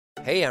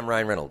Hey, I'm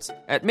Ryan Reynolds.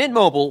 At Mint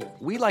Mobile,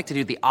 we like to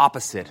do the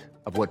opposite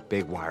of what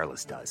Big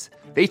Wireless does.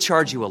 They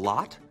charge you a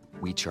lot,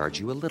 we charge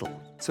you a little.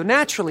 So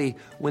naturally,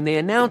 when they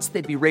announced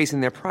they'd be raising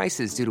their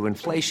prices due to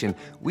inflation,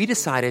 we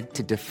decided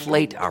to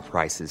deflate our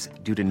prices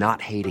due to not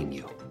hating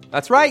you.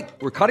 That's right.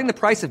 We're cutting the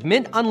price of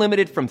Mint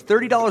Unlimited from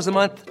 $30 a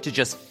month to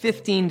just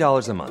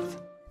 $15 a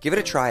month. Give it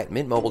a try at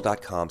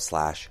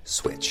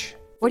mintmobile.com/switch.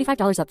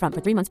 $45 up front for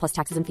 3 months plus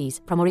taxes and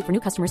fees. Promo rate for new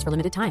customers for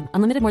limited time.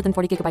 Unlimited more than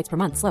 40 gigabytes per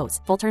month. Slows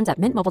full terms at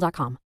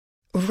mintmobile.com.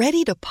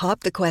 Ready to pop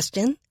the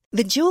question?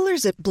 The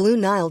jewelers at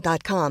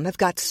BlueNile.com have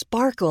got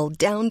sparkle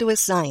down to a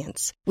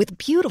science with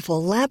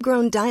beautiful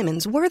lab-grown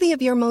diamonds worthy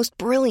of your most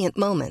brilliant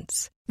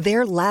moments.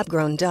 Their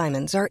lab-grown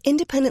diamonds are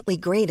independently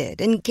graded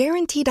and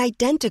guaranteed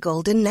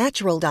identical to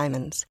natural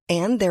diamonds,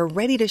 and they're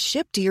ready to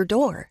ship to your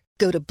door.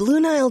 Go to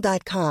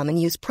BlueNile.com and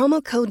use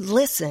promo code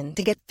LISTEN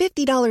to get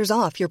 $50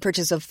 off your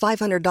purchase of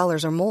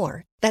 $500 or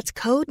more. That's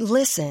code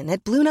LISTEN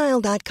at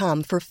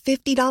BlueNile.com for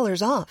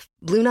 $50 off.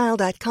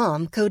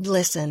 BlueNile.com, code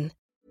LISTEN.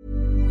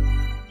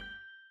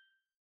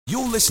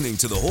 You're listening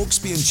to the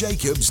Hawksby and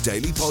Jacobs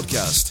Daily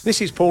Podcast.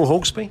 This is Paul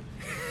Hawksby.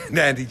 And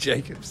Andy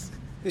Jacobs.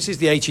 This is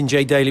the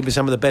H&J Daily with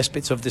some of the best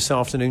bits of this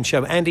afternoon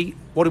show. Andy,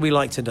 what do we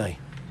like today?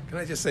 Can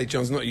I just say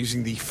John's not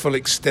using the full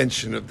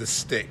extension of the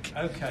stick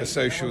for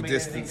social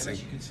distancing?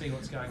 You can see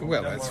what's going on.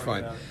 Well, that's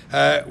fine.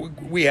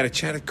 We had a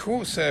chat, of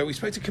course. We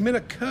spoke to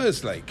Camilla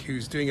Kerslake,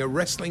 who's doing a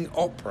wrestling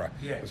opera.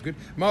 Yeah. It was good.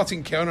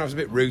 Martin Kellner, I was a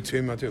bit rude to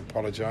him. I do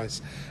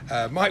apologise.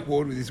 Mike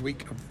Ward with his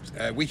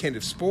weekend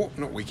of sport,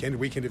 not weekend, a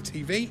weekend of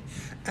TV.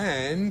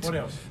 And what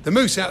else? The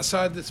Moose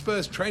outside the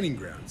Spurs training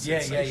grounds.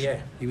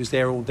 Yeah. He was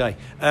there all day.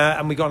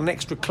 And we got an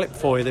extra clip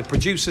for you, the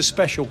producer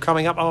special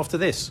coming up after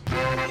this.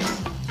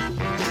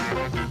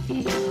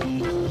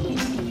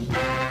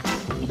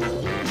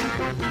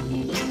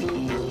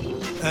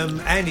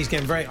 Andy's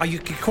getting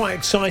you're quite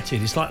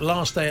excited. It's like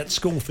last day at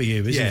school for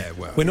you, isn't it? Yeah,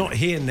 well, we're not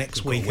here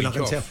next week, and I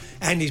can off. tell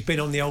Andy's been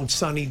on the old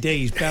sunny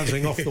D's,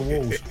 bouncing off the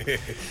walls.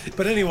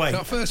 But anyway, it's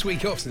our first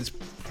week off since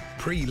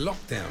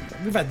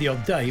pre-lockdown. We've had the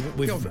odd day, but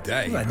we've had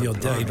the odd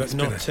day, but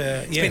not.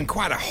 It's been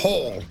quite a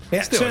haul.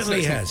 Yeah, it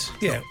certainly has.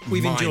 Yeah,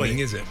 we've enjoyed it.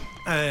 Is it?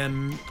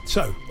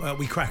 So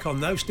we crack on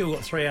though. Still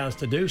got 3 hours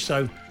to do.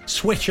 So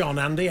switch on,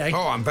 Andy. Eh?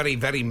 Oh, I'm very,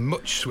 very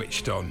much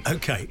switched on.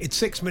 Okay, it's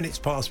 6 minutes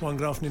past 1.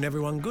 Good afternoon,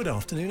 everyone. Good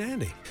afternoon,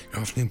 Andy.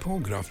 Good afternoon,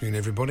 Paul. Good afternoon,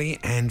 everybody.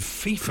 And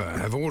FIFA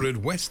have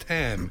ordered West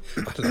Ham,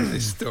 I love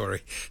this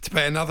story, to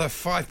pay another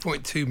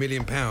 £5.2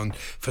 million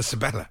for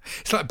Sabella.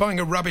 It's like buying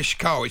a rubbish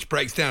car which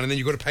breaks down and then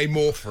you've got to pay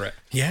more for it.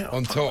 Yeah,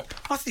 on top.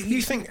 I think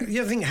you think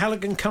Haller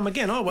can come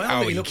again? Oh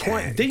well, he looked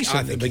quite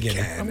decent at the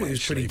beginning. I thought he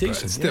was pretty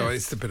decent. Still,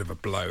 it's a bit of a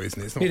blow,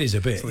 isn't it? It is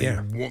a bit.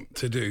 Yeah, you want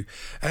to do.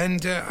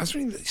 And I was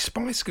reading that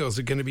Spice Girls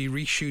are going to be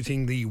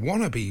reshooting the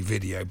Wannabe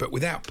video, but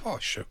without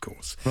Posh, of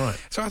course. Right.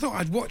 So I thought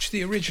I'd watch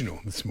the original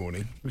this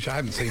morning, which I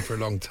haven't seen for a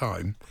long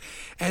time,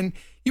 and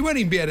you won't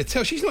even be able to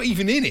tell. She's not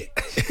even in it.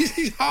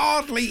 She's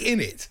hardly in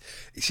it.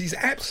 She's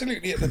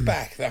absolutely at the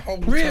back the whole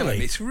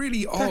time. It's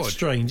really odd. That's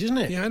strange, isn't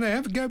it? Yeah, I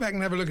know. Go back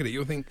and have a look at it.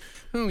 You'll think,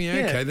 oh, yeah,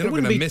 okay, they're not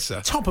going to miss her.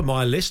 Top of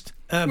my list.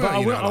 But I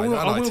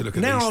like to look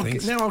at these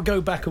things. Now I'll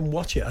go back and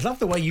watch it. I love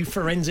the way you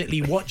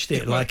forensically watched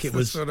it, like it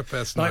was sort of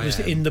person like it was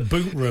in the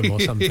boot room or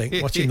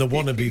something, watching the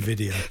Wannabe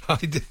video. I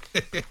did.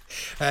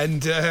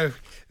 And there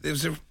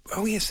was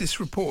this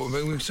report. I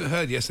mean, we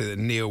heard yesterday that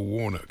Neil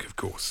Warnock, of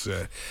course.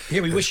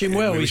 We wish him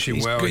well.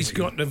 He's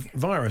got the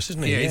virus,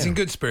 isn't he? Yeah, he's in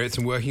good spirits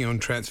and working on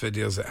transfer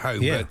deals at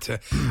home. Yeah.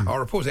 But our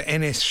reporter,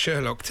 N.S.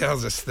 Sherlock,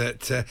 tells us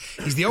that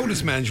he's the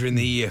oldest manager in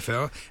the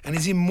EFL and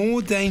is in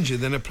more danger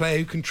than a player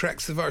who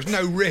contracts the virus.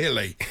 No,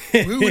 really?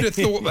 Who would have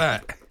thought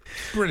that?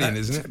 Brilliant,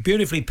 isn't it?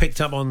 Beautifully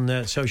picked up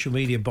on social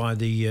media by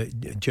the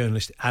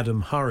journalist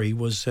Adam Hurrey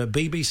was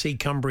BBC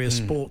Cumbria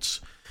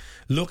Sports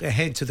look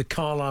ahead to the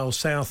Carlisle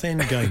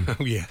Southend game.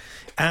 Oh, yeah.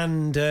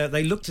 And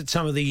they looked at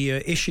some of the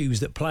issues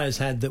that players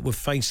had that were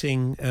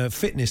facing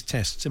fitness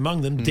tests.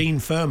 Among them, Dean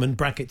Furman,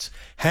 brackets,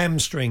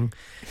 hamstring,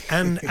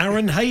 and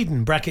Aaron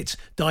Hayden, brackets,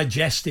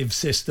 digestive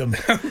system.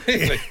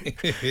 Really?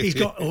 He's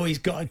got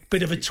a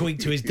bit of a tweak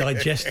to his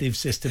digestive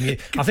system.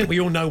 I think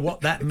we all know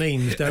what that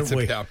means, don't we? That's a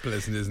bit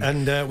unpleasant, isn't it?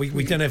 And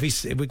we don't know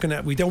if we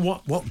don't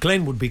know what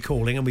Glenn would be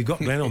calling, and we've got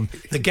Glenn on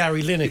the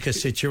Gary Lineker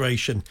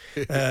situation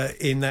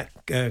in that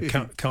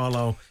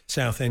Carlisle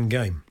Southend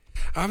game.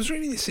 I was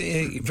reading this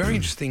very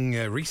interesting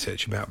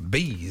research about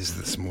bees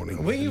this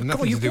morning. What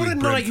a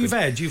night you've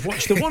had. You've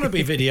watched the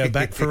Wannabe video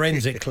back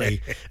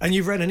forensically, and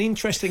you've read an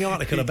interesting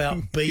article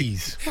about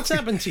bees. What's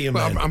happened to you,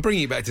 man? I'm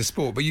bringing it back to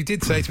sport, but you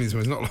did say to me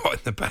there's not a lot in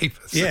the paper.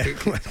 So yeah,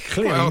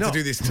 clearly hard not. to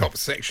do this top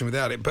section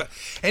without it. But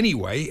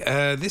anyway,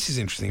 this is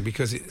interesting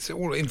because it's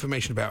all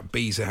information about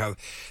bees. How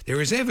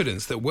there is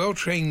evidence that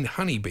well-trained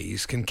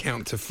honeybees can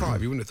count to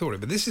 5. You wouldn't have thought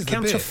it, but this is the bit.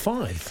 Count to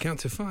 5? Count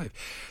to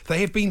 5.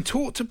 They have been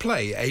taught to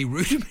play a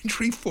rudimentary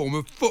form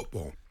of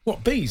football.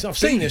 What, bees? I've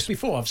seen this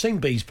before. I've seen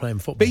bees playing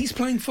football. Bees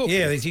playing football?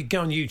 Yeah, if you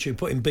go on YouTube,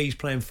 put in bees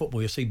playing football,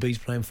 you'll see bees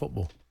playing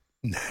football.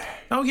 No.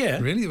 Oh, yeah?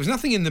 Really? There was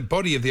nothing in the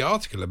body of the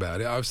article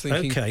about it. I was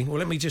thinking... Okay, well,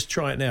 let me just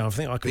try it now. I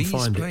think I can bees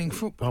find it. Bees playing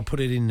football? I'll put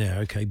it in there.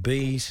 Okay,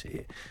 bees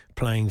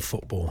playing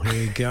football.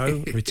 Here you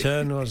go.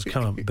 Return. Let's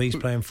come up. Bees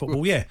playing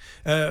football. Yeah.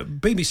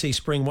 BBC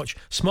Spring Watch.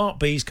 Smart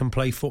bees can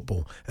play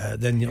football.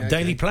 Then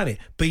Daily Planet.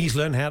 Bees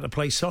learn how to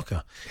play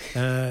soccer.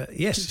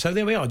 Yes. So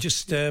there we are.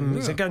 Just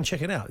so go and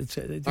check it out.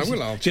 I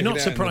will. You're not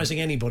surprising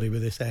anybody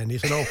with this, Andy.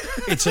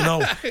 It's an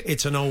old.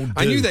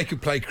 I knew they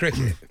could play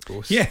cricket, of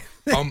course. Yeah.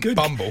 Good.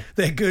 Bumble.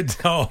 They're good.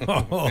 Oh,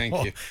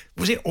 thank you.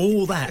 Was it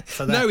all that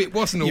for that? No, it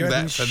wasn't all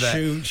that for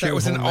that. That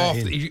was an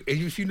after. In.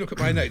 If you look at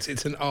my notes,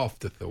 it's an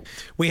afterthought.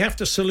 We have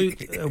to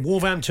salute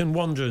Wolverhampton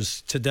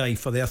Wanderers today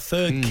for their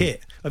third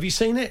kit. Have you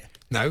seen it?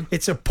 No.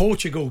 It's a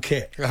Portugal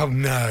kit. Oh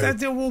no!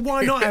 Well,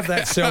 why not have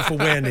that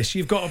self-awareness?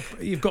 You've got a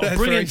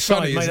brilliant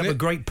side made up of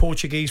great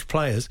Portuguese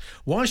players.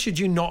 Why should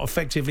you not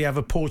effectively have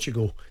a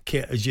Portugal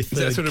kit as your third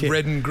kit? Is that sort of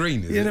red and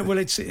green? Well,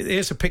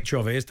 here's a picture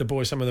of it. Here's the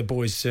boys, some of the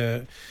boys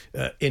in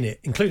it,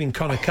 including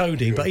Connor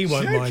Cody, but he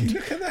won't mind.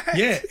 Look at that.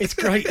 Yeah, it's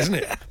great, isn't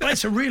it? But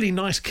it's a really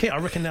nice kit. I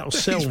reckon that'll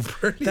sell.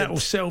 That'll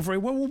sell very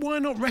well. Well, why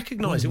not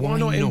recognise it? Why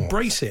not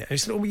embrace it?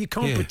 It's, you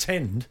can't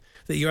pretend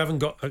that you haven't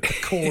got a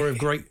core of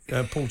great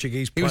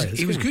Portuguese players.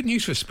 It was good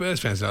news for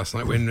Spurs fans last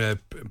night when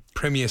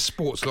Premier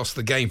Sports lost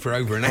the game for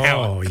over an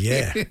hour. Oh,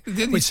 yeah.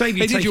 They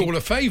did you all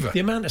a favour.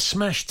 The amount of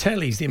smashed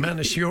tellies, the amount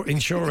of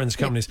insurance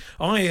companies.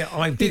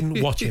 I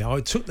didn't watch it.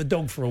 I took the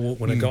dog for a walk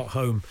when I got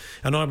home,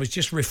 and I was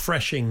just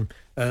refreshing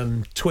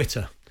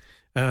Twitter.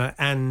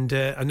 And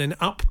then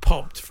up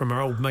popped from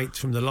our old mates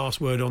from the last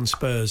word on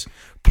Spurs,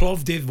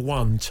 Plovdiv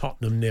 1,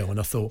 Tottenham 0, and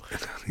I thought,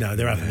 no,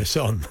 they're having us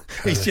on.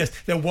 It's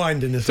just they're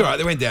winding us. It's all right.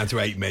 They went down to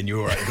 8 men.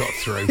 You all right? Got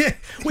through. Yeah,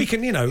 we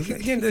can.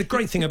 The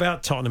great thing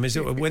about Tottenham is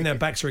that when their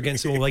backs are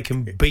against the wall, they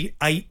can beat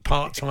 8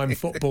 part-time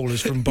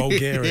footballers from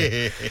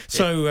Bulgaria.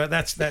 So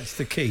that's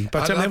the key.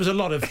 But there was a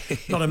lot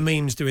of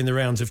memes doing the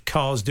rounds of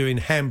cars doing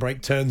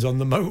handbrake turns on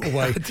the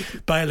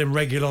motorway. Bale and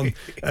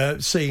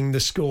Regulon seeing the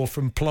score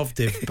from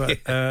Plovdiv, but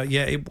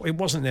it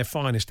wasn't their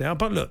finest hour.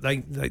 But look,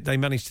 they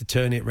managed to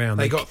turn it round.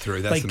 They got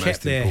through. That's the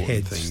most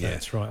important thing. Yeah.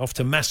 That's right. Off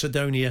to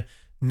Macedonia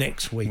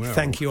next week. Well,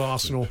 thank you,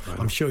 Arsenal.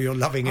 I'm sure you're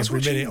loving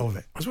every minute of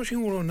it. I was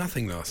watching All or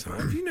Nothing last night.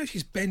 Have you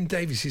noticed Ben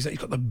Davies? He's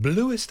got the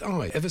bluest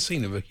eye ever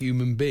seen of a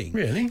human being.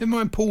 Really? Never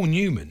mind Paul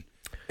Newman.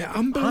 Yeah,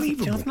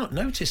 unbelievable. I've not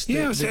noticed.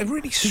 Yeah, it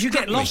really. Did you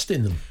get lost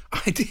in them?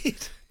 I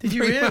did. Did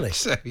you really?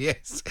 So,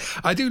 yes.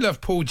 I do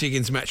love Paul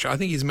Jiggins' match. I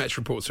think his match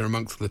reports are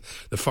amongst the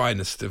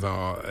finest of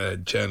our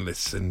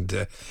journalists.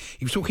 And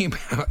he was talking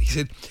about, he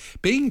said,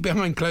 being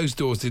behind closed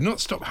doors did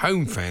not stop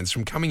home fans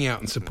from coming out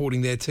and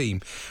supporting their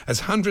team as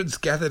hundreds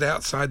gathered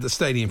outside the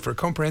stadium for a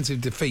comprehensive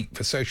defeat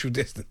for social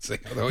distancing.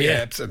 I thought, yeah,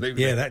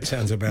 absolutely. Yeah, that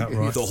sounds about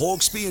right. The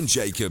Hawksbee and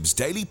Jacobs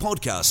Daily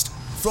Podcast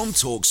from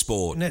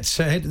TalkSport. Let's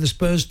head to the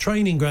Spurs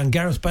training ground.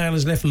 Gareth Bale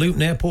has left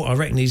Luton Airport. I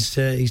reckon he's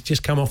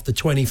just come off the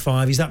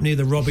 25. He's up near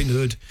the Robin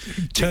Hood,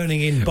 turning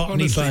in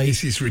Botany Honestly, Bay.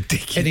 This is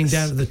ridiculous. Heading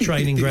down to the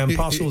training ground,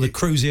 past all the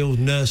Cruise Hill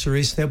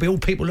nurseries. There'll be all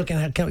people looking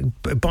at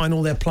buying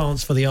all their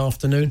plants for the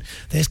afternoon.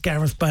 There's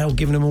Gareth Bale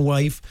giving them a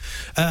wave.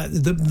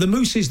 The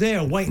Moose is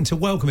there waiting to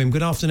welcome him.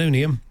 Good afternoon,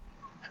 Ian.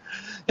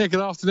 Yeah,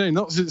 good afternoon.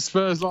 Not since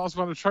Spurs last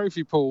won a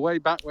trophy, Paul, way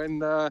back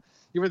when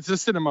you went to the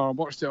cinema and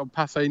watched it on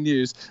Pathé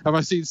News. And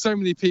I've seen so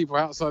many people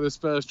outside the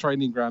Spurs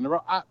training ground. There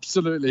are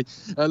absolutely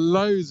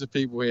loads of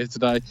people here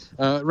today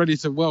ready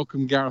to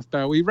welcome Gareth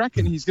Bale. We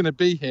reckon he's going to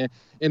be here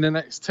in the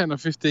next 10 or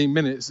 15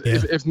 minutes,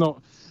 if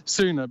not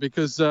sooner,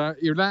 because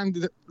he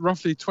landed at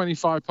roughly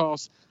 25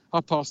 past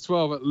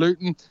 12 at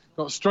Luton,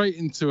 got straight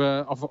into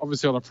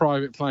obviously on a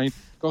private plane,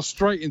 got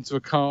straight into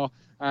a car.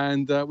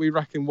 And we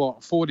reckon,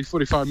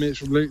 45 minutes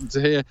from Luton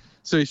to here.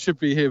 So he should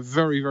be here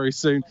very, very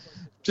soon.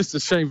 Just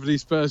a shame for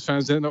these Spurs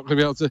fans. They're not going to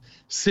be able to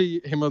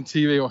see him on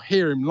TV or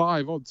hear him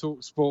live on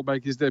TalkSport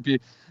make his debut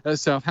at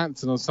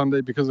Southampton on Sunday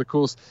because, of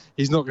course,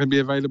 he's not going to be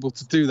available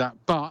to do that.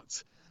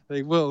 But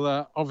they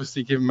will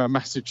obviously give him a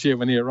massive cheer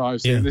when he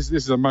arrives. Yeah. This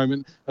is a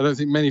moment I don't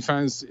think many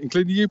fans,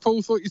 including you,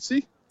 Paul, thought you'd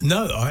see.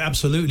 No,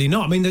 absolutely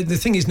not. I mean, the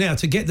thing is now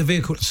to get the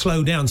vehicle to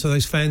slow down so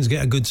those fans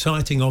get a good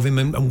sighting of him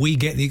and we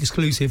get the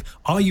exclusive.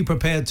 Are you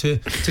prepared to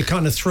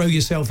kind of throw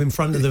yourself in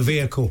front of the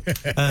vehicle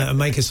and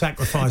make a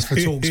sacrifice for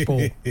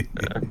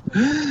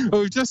TalkSport?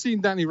 Well, we've just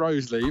seen Danny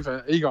Rose leave.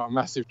 He got a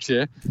massive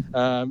cheer.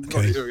 Not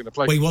that he's going to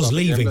play. Well, he was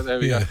leaving. Again, but there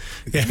we go.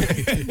 Yeah.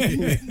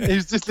 He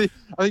was I think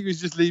he was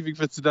just leaving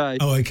for today.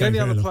 Oh, okay. The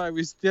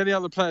only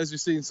other players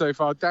we've seen so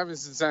far,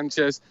 Davinson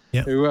Sanchez,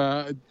 who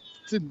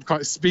didn't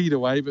quite speed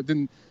away, but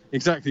didn't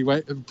exactly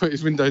put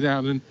his window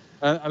down and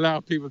allow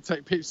people to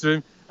take pictures of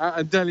him.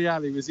 And Dele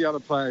Alli was the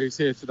other player who's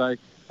here today.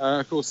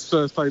 Of course,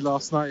 Spurs played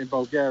last night in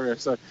Bulgaria,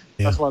 so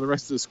that's why the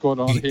rest of the squad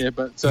aren't here.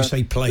 But you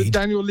say played.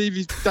 Daniel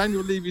Levy's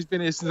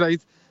been here since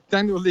 8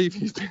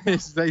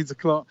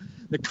 o'clock.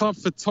 The club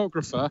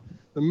photographer,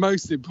 the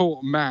most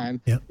important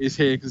man, is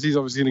here because he's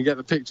obviously going to get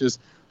the pictures,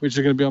 which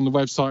are going to be on the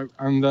website.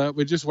 And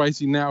we're just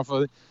waiting now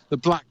for the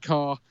black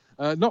car.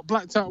 Not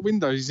blacked out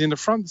windows. He's in the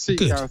front seat,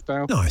 good. Gareth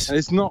Bale. Nice. And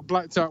it's not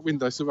blacked out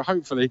windows, so we're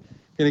hopefully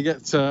going to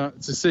get to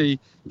see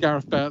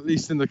Gareth Bale at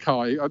least in the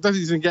car. I don't think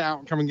he's going to get out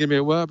and come and give me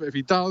a word, but if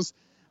he does,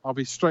 I'll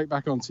be straight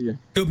back onto you.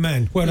 Good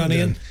man. Well done,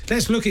 Ian.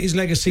 Let's look at his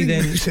legacy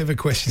then. Whoever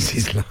questions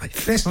his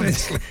life.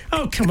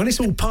 Oh, come on.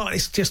 It's all part.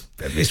 It's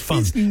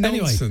fun. It's Anyway.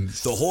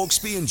 nonsense. The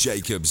Hawksby and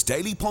Jacobs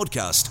Daily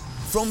Podcast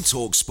from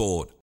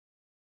TalkSport.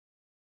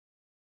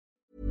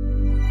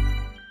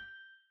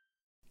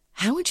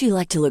 How would you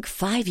like to look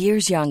 5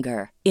 years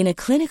younger? In a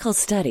clinical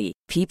study,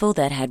 people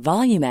that had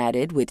volume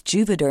added with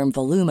Juvederm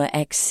Voluma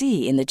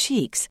XC in the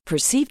cheeks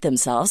perceived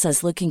themselves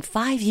as looking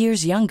 5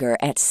 years younger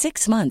at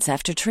 6 months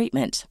after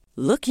treatment.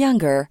 Look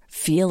younger,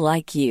 feel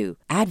like you.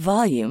 Add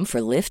volume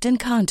for lift and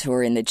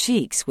contour in the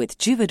cheeks with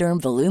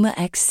Juvederm Voluma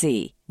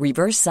XC.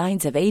 Reverse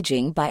signs of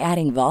aging by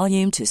adding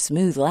volume to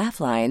smooth laugh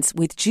lines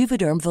with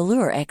Juvederm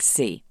Volure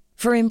XC.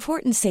 For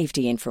important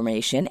safety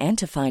information and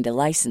to find a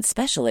licensed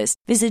specialist,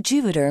 visit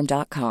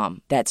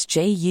Juvederm.com. That's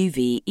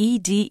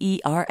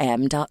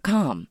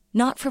JUVEDERM.com.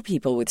 Not for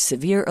people with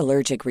severe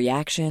allergic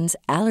reactions,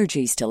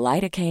 allergies to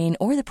lidocaine,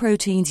 or the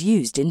proteins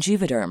used in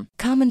Juvederm.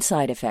 Common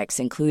side effects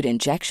include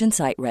injection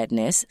site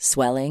redness,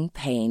 swelling,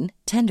 pain,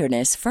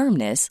 tenderness,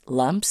 firmness,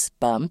 lumps,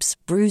 bumps,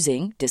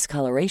 bruising,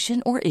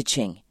 discoloration, or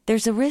itching.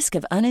 There's a risk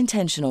of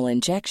unintentional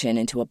injection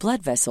into a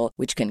blood vessel,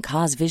 which can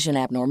cause vision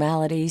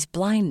abnormalities,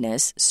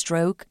 blindness,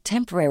 stroke,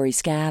 temporary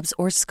scabs,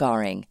 or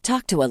scarring.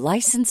 Talk to a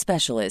licensed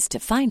specialist to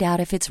find out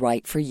if it's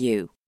right for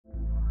you.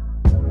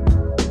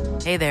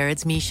 Hey there,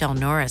 it's Michelle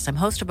Norris. I'm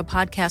host of a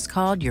podcast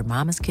called Your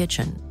Mama's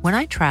Kitchen. When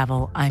I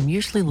travel, I'm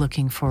usually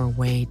looking for a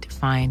way to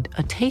find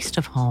a taste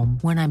of home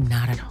when I'm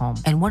not at home.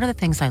 And one of the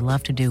things I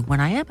love to do when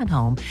I am at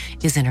home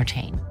is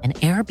entertain. And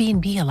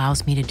Airbnb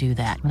allows me to do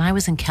that. When I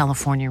was in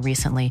California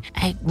recently,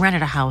 I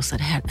rented a house that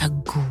had a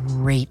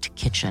great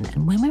kitchen.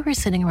 And when we were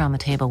sitting around the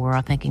table, we were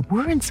all thinking,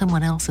 we're in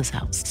someone else's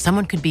house.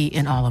 Someone could be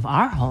in all of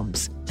our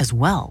homes as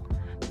well.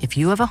 If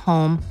you have a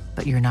home,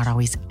 but you're not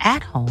always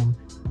at home,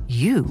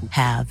 you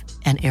have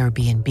an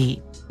Airbnb.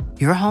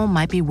 Your home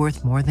might be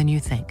worth more than you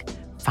think.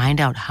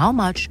 Find out how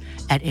much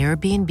at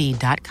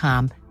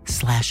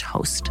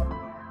airbnb.com/host.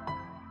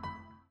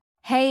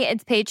 Hey,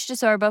 it's Paige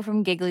DeSorbo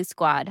from Giggly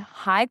Squad.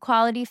 High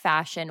quality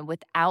fashion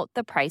without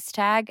the price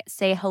tag.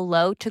 Say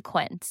hello to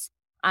Quince.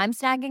 I'm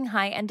snagging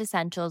high-end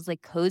essentials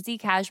like cozy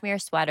cashmere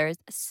sweaters,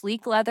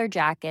 sleek leather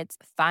jackets,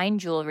 fine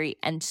jewelry,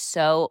 and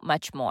so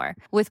much more.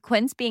 With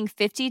Quince being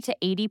 50 to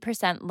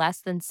 80%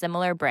 less than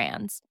similar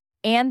brands.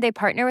 And they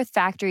partner with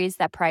factories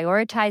that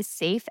prioritize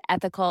safe,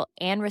 ethical,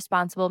 and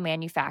responsible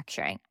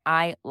manufacturing.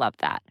 I love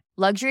that.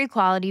 Luxury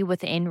quality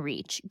within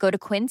reach. Go to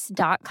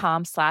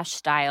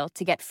quince.com/style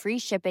to get free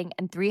shipping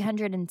and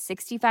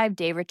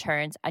 365-day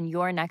returns on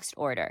your next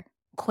order.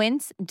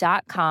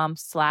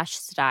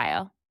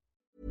 Quince.com/style.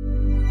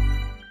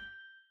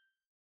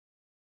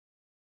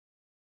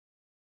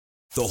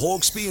 The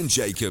Hawksby and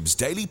Jacobs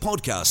Daily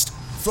Podcast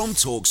from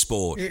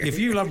TalkSport. If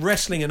you love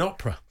wrestling and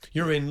opera,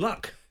 you're in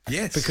luck.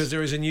 Yes. Because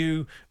there is a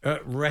new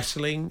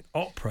wrestling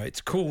opera.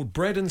 It's called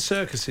Bread and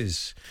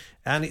Circuses,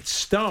 and its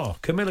star,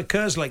 Camilla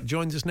Kerslake,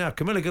 joins us now.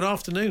 Camilla, good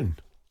afternoon.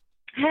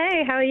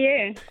 Hey, how are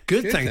you?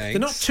 Good, thanks. They're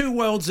not two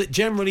worlds that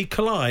generally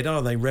collide,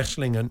 are they,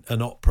 wrestling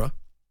and opera?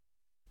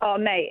 Oh,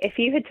 mate, if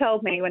you had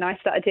told me when I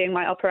started doing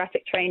my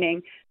operatic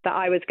training that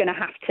I was going to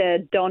have to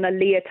don a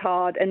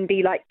leotard and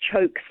be like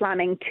choke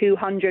slamming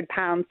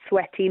 200-pound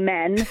sweaty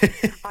men,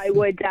 I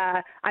would,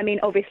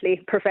 obviously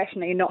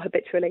professionally, not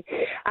habitually,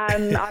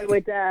 I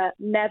would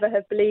never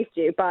have believed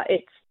you, but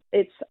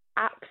it's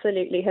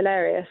absolutely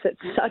hilarious.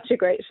 It's such a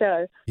great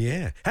show.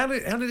 Yeah. How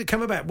did it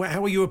come about? How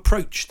were you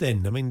approached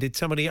then? I mean, did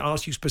somebody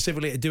ask you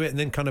specifically to do it and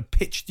then kind of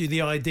pitched you the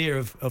idea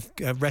of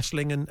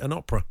wrestling and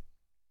opera?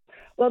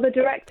 Well, the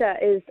director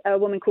is a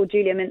woman called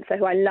Julia Mintzer,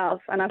 who I love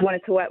and I've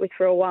wanted to work with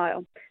for a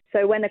while.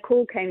 So when the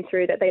call came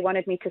through that they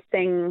wanted me to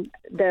sing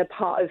the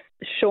part of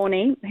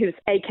Shawnee, who's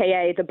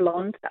AKA the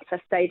Blonde, that's her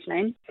stage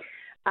name,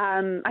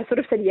 I sort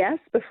of said yes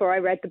before I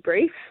read the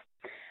brief.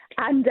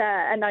 And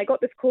I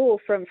got this call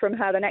from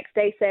her the next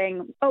day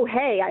saying, oh,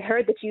 hey, I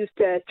heard that you used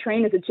to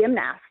train as a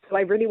gymnast, so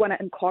I really want to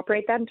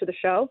incorporate that into the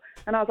show.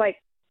 And I was like,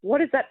 what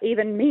does that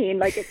even mean?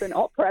 Like, it's an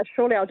opera.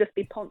 Surely I'll just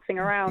be pouncing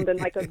around in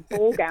like a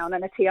ball gown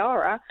and a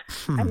tiara.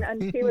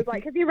 And she was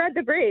like, have you read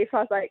the brief? I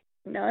was like,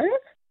 no.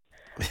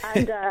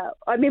 And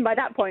by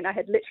that point I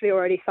had literally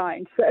already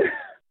signed. So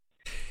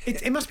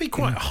it must be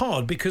quite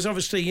hard because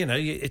obviously, you know,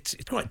 it's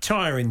quite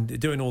tiring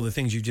doing all the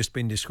things you've just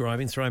been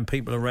describing, throwing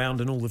people around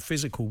and all the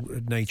physical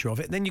nature of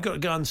it. And then you've got to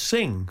go and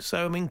sing.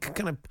 So, I mean,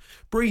 kind of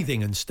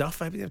breathing and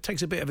stuff, it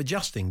takes a bit of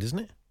adjusting, doesn't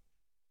it?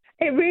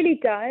 It really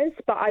does,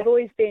 but I've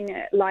always been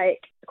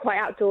like quite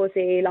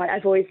outdoorsy. Like,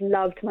 I've always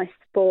loved my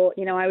sport.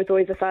 You know, I was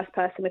always the first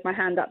person with my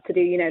hand up to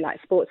do, you know,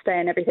 like sports day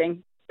and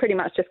everything, pretty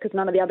much just because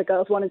none of the other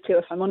girls wanted to,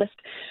 if I'm honest.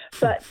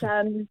 But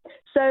so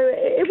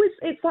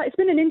it's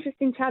been an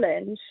interesting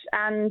challenge,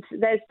 and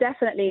there's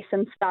definitely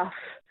some stuff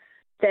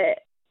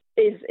that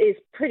is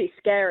pretty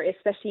scary,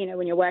 especially, you know,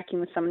 when you're working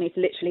with someone who's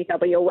literally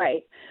double your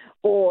weight,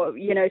 or,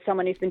 you know,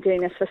 someone who's been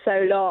doing this for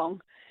so long.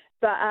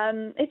 But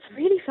it's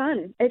really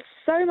fun. It's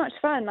so much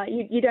fun. Like,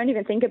 you don't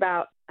even think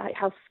about like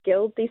how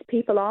skilled these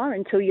people are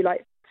until you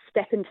like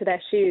step into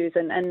their shoes,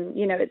 and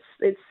you know,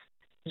 it's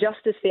just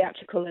as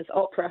theatrical as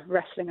opera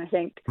wrestling, I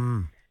think.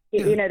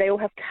 You know, they all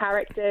have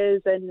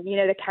characters, and, you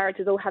know, the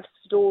characters all have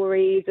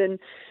stories. And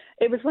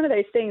it was one of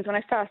those things, when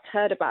I first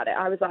heard about it,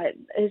 I was like,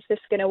 is this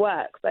going to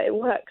work? But it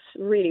works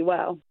really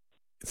well.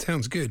 It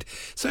sounds good.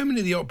 So many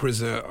of the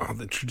operas are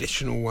the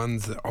traditional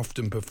ones that are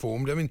often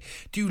performed. I mean,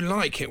 do you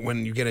like it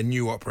when you get a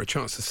new opera, a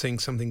chance to sing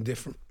something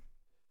different?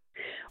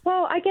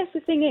 Well, I guess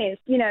the thing is,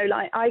 you know,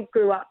 like, I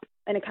grew up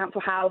in a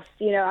council house.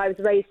 You know, I was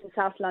raised in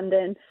South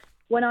London.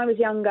 When I was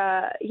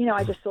younger, you know,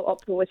 I just thought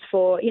opera was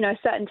for, you know, a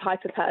certain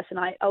type of person,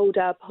 like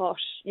older, posh,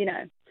 you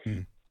know.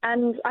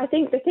 And I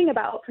think the thing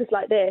about operas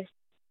like this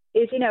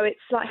is, you know, it's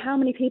like, how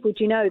many people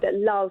do you know that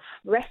love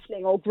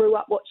wrestling or grew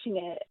up watching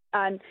it?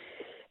 And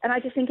I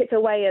just think it's a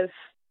way of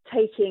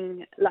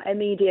taking, like, a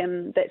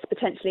medium that's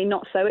potentially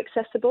not so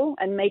accessible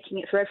and making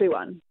it for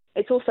everyone.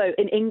 It's also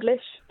in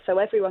English, so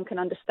everyone can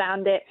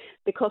understand it.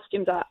 The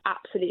costumes are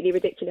absolutely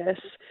ridiculous.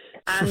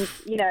 And,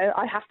 you know,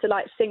 I have to,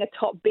 like, sing a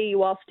top B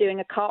whilst doing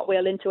a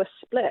cartwheel into a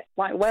split.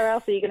 Like, where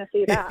else are you going to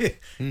see that?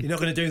 You're not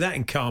going to do that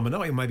in Carmen,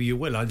 are you? Maybe you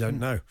will, I don't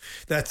know.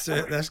 That's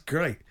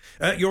great.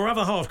 Your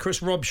other half,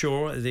 Chris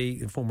Robshaw,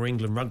 the former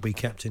England rugby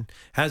captain,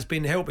 has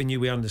been helping you,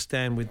 we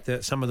understand,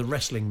 with some of the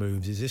wrestling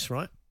moves. Is this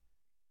right?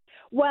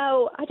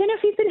 Well, I don't know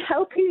if he's been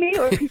helping me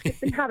or if he's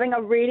just been having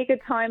a really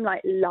good time,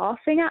 like,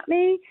 laughing at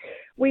me.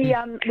 We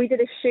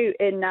did a shoot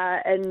in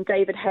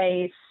David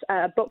Hayes'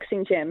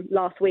 boxing gym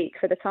last week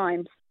for the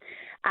Times,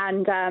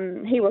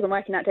 and he wasn't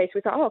working that day, so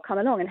we thought, oh, come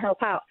along and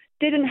help out.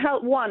 Didn't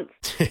help once.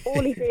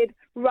 All he did,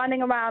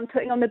 running around,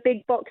 putting on the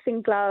big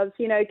boxing gloves,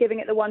 you know, giving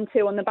it the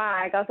 1-2 on the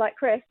bag. I was like,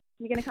 Chris,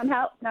 you going to come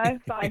help? No?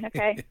 Fine,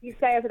 okay. You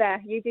stay over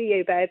there. You do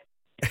you, babe.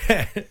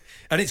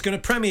 And it's going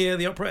to premiere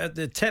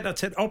the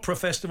Tete Opera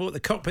Festival at the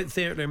Cockpit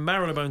Theatre in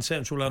Marylebone,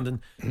 central London,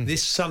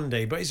 this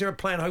Sunday. But is there a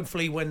plan,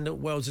 hopefully, when the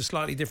world's a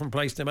slightly different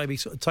place, to maybe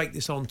sort of take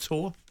this on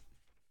tour?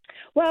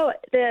 Well,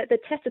 the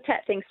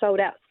Tete-a-Tete thing sold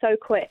out so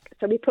quick,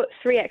 so we put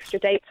 3 extra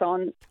dates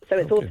on. So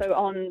it's also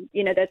on,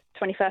 you know, the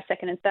 21st,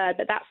 2nd and 3rd,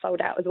 but that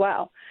sold out as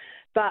well.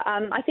 But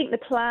I think the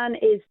plan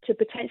is to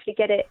potentially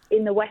get it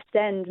in the West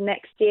End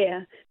next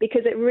year,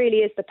 because it really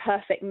is the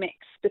perfect mix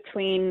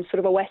between sort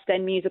of a West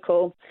End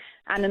musical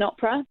and an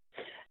opera.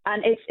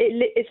 And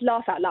it's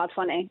laugh out loud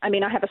funny. I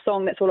mean, I have a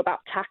song that's all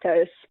about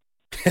tacos.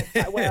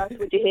 Where else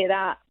would you hear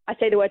that? I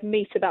say the word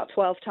meat about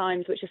 12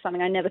 times, which is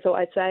something I never thought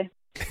I'd say.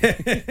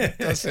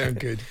 That sounds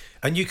good.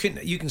 And you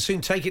can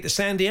soon take it to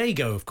San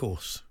Diego, of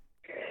course.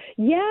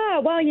 Yeah,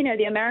 well, you know,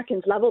 the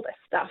Americans love all this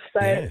stuff, so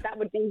that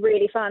would be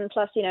really fun.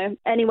 Plus, you know,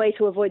 any way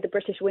to avoid the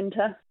British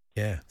winter.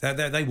 Yeah,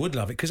 they would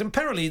love it, because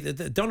apparently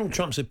Donald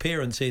Trump's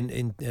appearance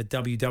in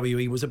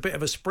WWE was a bit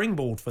of a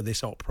springboard for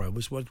this opera. It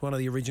was one of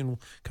the original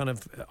kind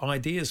of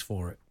ideas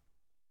for it.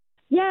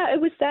 Yeah,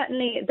 it was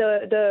certainly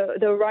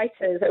the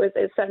writers. It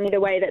was certainly the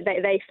way that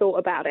they thought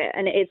about it,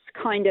 and it's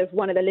kind of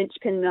one of the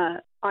linchpin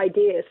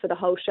ideas for the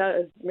whole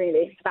show.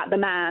 Really, it's about the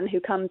man who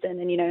comes in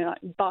and, you know,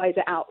 like, buys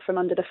it out from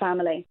under the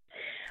family.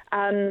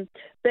 Yeah,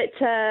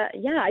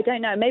 I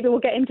don't know. Maybe we'll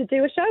get him to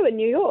do a show in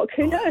New York.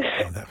 Who knows?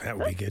 That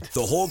would be good.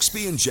 The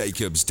Hawksbee and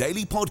Jacobs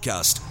Daily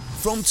Podcast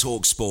from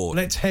TalkSport.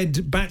 Let's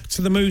head back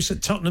to the Moose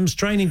at Tottenham's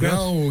training ground.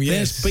 Oh,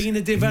 yes. There's been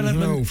a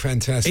development. Oh,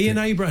 fantastic. Ian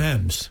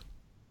Abrahams.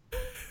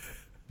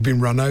 Been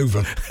run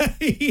over.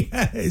 He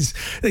has.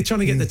 They're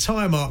trying to get the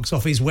tyre marks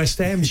off his West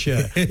Ham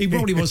shirt. He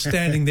probably was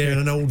standing there in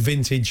an old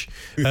vintage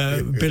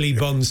Billy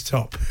Bonds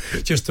top,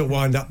 just to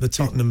wind up the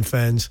Tottenham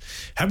fans.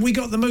 Have we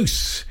got the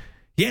Moose?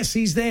 Yes,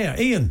 he's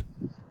there. Ian.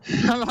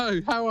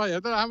 Hello, how are you? I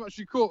don't know how much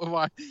you caught of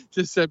what I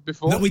just said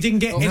before. No, we didn't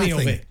get any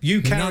of it.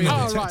 You carry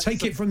on. Right.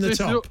 Take it from the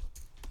top.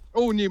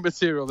 All new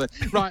material then.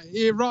 Right,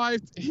 he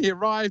arrived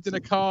in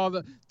a car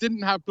that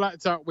didn't have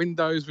blacked out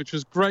windows, which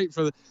was great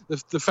for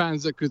the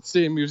fans that could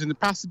see him. He was in the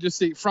passenger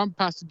seat, front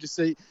passenger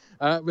seat,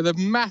 with a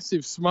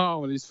massive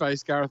smile on his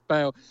face, Gareth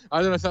Bale.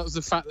 I don't know if that was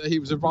the fact that he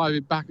was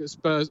arriving back at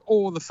Spurs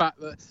or the fact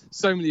that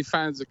so many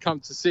fans had come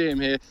to see him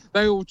here.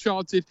 They all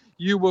chanted,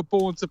 "You were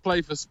born to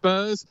play for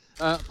Spurs,"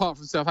 apart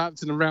from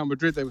Southampton and Real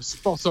Madrid. They were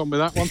spot on with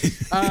that one.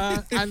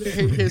 And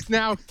he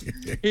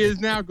has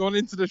now gone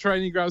into the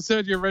training ground.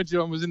 Sergio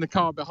Reguilon was in the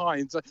car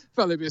behind, so I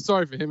felt a little bit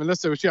sorry for him,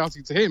 unless they were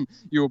shouting to him,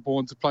 "You were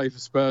born to play for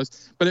Spurs."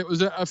 But it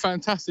was a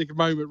fantastic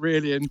moment,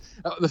 really, and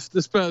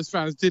the Spurs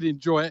fans did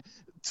enjoy it.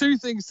 2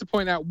 things to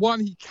point out. One,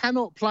 he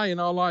cannot play in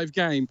our live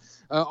game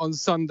on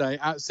Sunday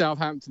at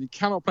Southampton. He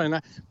cannot play in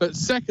that. But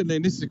secondly,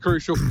 and this is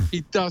crucial,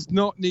 he does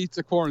not need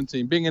to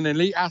quarantine. Being an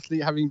elite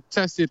athlete, having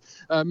tested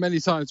many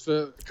times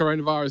for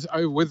coronavirus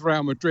over with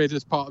Real Madrid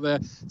as part of their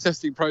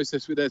testing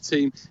process with their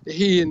team,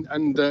 he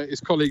and his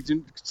colleague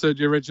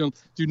Sergio Reguilon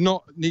do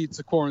not need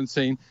to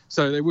quarantine.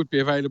 So they would be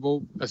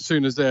available as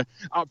soon as they're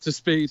up to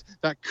speed.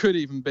 That could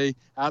even be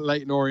at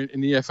Leyton Orient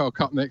in the EFL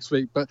Cup next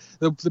week. But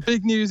the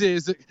big news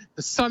is that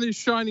the sun is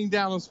shining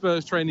down on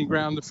Spurs training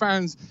ground. The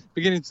fans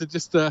beginning to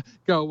just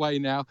go away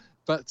now.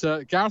 But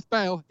Gareth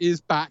Bale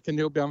is back, and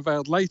he'll be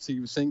unveiled later,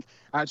 you would think,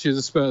 actually as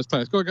a Spurs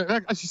player. He's got to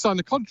actually sign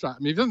the contract.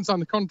 I mean, if he doesn't sign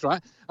the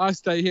contract, I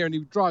stay here and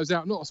he drives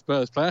out not a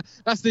Spurs player.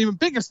 That's an even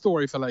bigger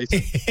story for later.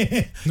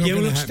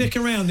 Well, stick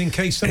around in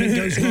case something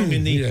goes wrong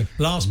in the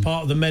last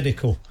part of the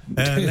medical.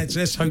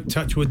 Let's hope,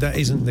 touch wood, that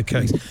isn't the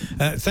case.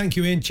 Thank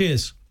you, Ian.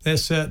 Cheers.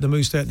 There's the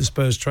Moose there at the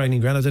Spurs training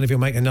ground. I don't know if he'll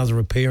make another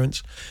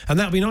appearance, and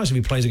that'd be nice if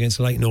he plays against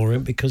Leyton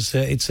Orient, because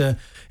it's a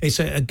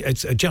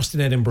Justin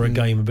Edinburgh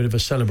game, a bit of a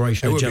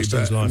celebration of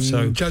Justin's life.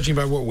 So, judging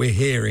by what we're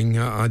hearing,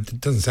 it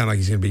doesn't sound like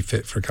he's going to be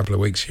fit for a couple of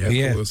weeks yet.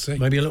 Yeah, we'll see.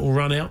 Maybe a little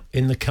run out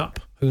in the cup.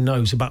 Who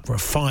knows? About for a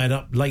fired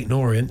up Leyton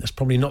Orient. That's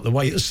probably not the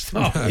way to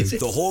start. No. The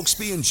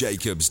Hawksbee and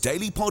Jacobs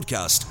Daily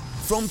Podcast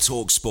from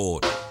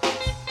TalkSport.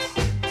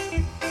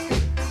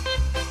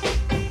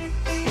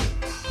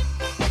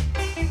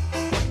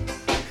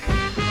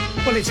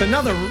 Well, it's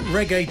another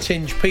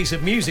reggae-tinged piece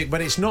of music,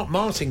 but it's not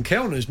Martin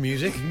Kellner's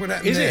music,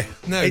 is it?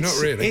 No, not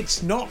really.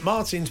 It's not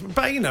Martin's,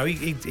 but, you know,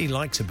 he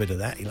likes a bit of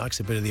that. He likes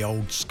a bit of the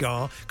old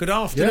ska. Good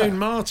afternoon,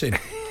 Martin.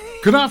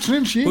 Good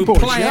afternoon to you, We'll boys.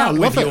 play out I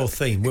love with it. your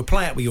theme. We'll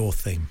play out with your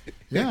theme.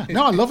 Yeah,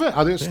 no, I love it.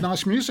 It's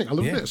nice music. I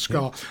love a bit of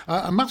ska.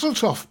 A Mazel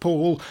Tov,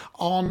 Paul,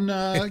 on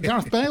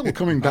Gareth Bale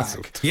coming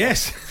back.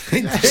 Yes,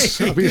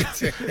 yes,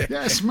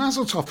 yes,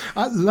 Mazel Tov.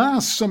 At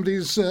last,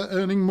 somebody's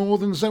earning more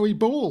than Zoe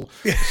Ball.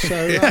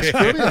 So that's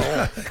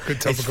brilliant. Good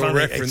topical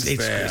reference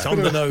there. It's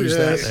on the nose.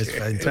 Yes. That's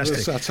fantastic.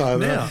 Satire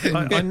now, there.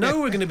 I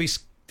know we're going to be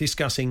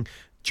discussing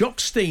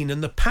Jock Stein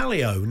and the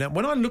Paleo. Now,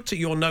 when I looked at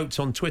your notes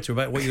on Twitter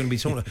about what you're going to be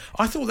talking about,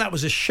 I thought that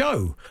was a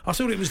show. I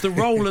thought it was the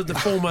role of the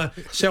former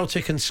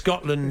Celtic and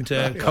Scotland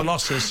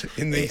Colossus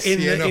in the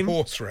Siena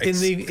horse race. In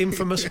the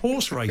infamous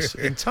horse race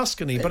in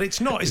Tuscany. But it's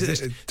not, is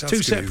it? Tuscany,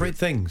 two separate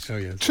things. Oh,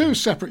 yeah. Two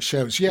separate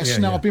shows,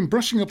 yes. I've been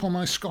brushing up on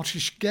my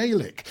Scottish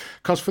Gaelic,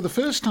 because for the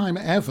first time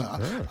ever,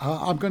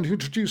 I'm going to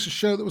introduce a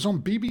show that was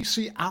on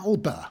BBC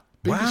Alba.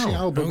 BBC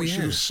Alba, which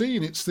you've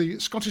seen. It's the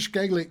Scottish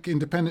Gaelic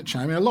independent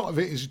channel. I mean, a lot of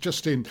it is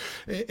just in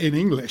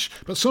English,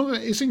 but some of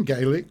it is in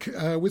Gaelic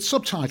with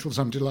subtitles,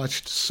 I'm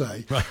delighted to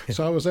say. Right.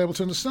 So I was able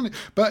to understand it.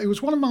 But it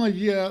was one of my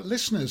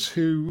listeners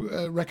who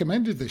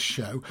recommended this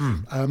show.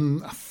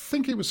 I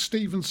think it was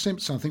Stephen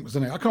Simpson, I think was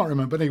the name. I can't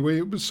remember. But anyway,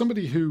 it was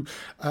somebody who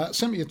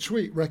sent me a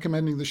tweet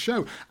recommending the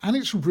show. And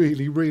it's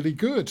really, really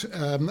good.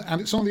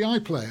 And it's on the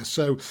iPlayer.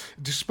 So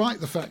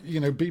despite the fact,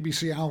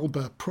 BBC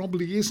Alba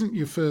probably isn't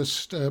your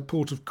first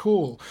port of call,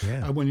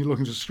 when you're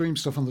looking to stream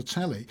stuff on the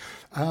telly.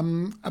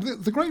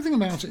 The great thing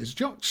about it is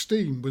Jock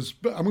Stein was,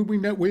 I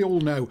mean, we all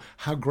know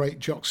how great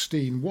Jock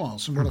Stein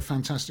was and what a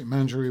fantastic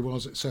manager he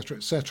was, etc.,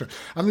 etc.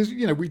 And there's,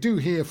 we do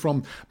hear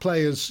from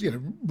players,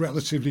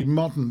 relatively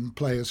modern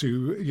players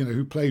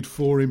who played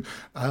for him,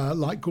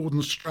 like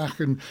Gordon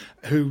Strachan,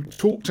 who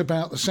talked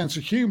about the sense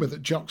of humour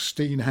that Jock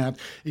Stein had.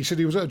 He said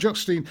Jock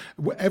Stein,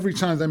 every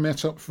time they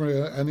met up for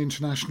an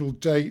international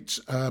date,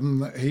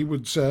 he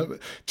would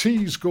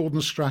tease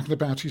Gordon Strachan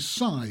about his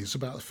size,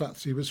 about the fact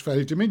that he was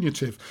fairly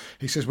diminutive.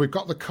 He says, we've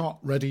got the cot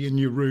ready in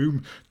your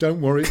room,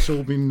 don't worry, it's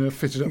all been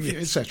fitted up,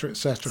 etc.,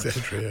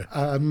 etc.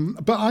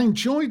 But I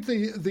enjoyed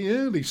the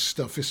early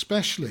stuff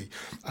especially.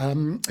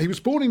 He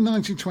was born in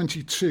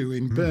 1922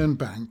 in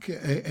Burnbank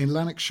in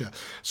Lanarkshire.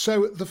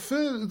 So the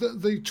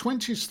 20s,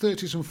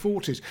 30s and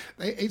 40s,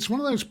 it's one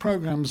of those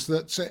programmes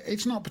that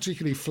it's not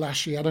particularly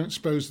flashy. I don't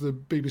suppose the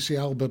BBC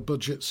Alba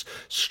budgets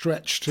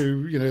stretch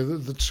to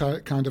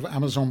the kind of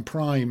Amazon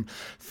Prime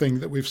thing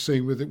that we've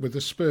seen with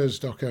the Spurs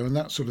doco and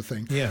that sort of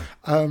thing. Yeah.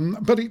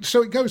 But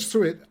it goes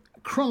through it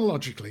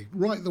chronologically,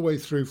 right the way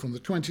through from the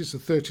 20s, the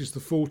 30s, the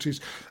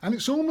 40s, and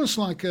it's almost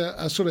like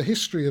a sort of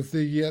history of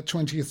the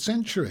 20th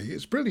century.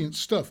 It's brilliant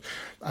stuff.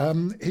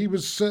 He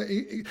was,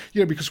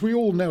 because we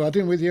all know, I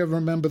don't know whether you ever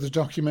remember the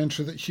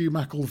documentary that Hugh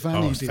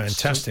McIlvanney did.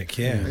 Fantastic,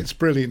 It's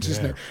brilliant,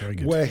 isn't it? Very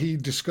good. Where he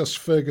discussed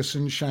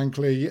Ferguson,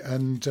 Shankly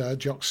and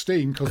Jock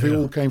Stein, because they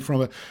all came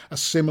from a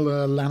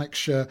similar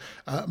Lanarkshire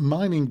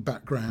mining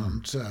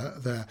background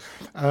there.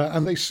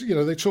 And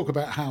they talk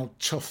about how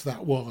tough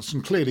that was,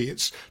 and clearly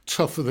it's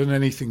tougher than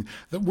anything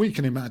that we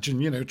can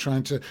imagine,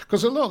 trying to,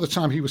 because a lot of the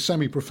time he was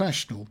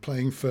semi-professional,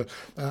 playing for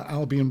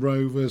Albion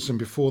Rovers, and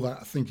before that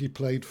I think he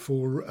played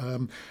for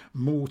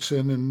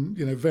Morton and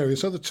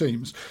various other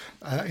teams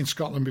in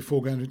Scotland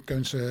before going to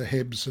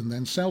Hibs and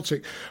then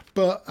Celtic.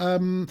 But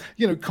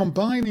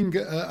combining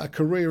a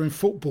career in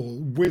football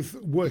with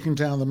working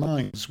down the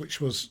mines, which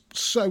was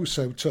so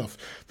tough.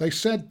 They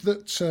said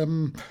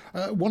that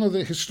one of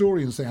the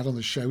historians they had on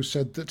the show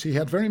said that he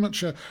had very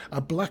much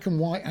a black and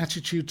white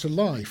attitude to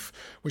life,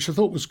 which I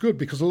thought was good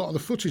because a lot of the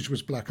footage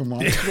was black and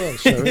white as well.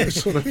 So it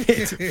sort of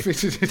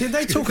fitted in. Did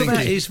they talk about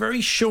his very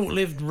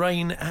short-lived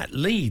reign at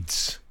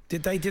Leeds?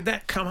 Did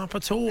that come up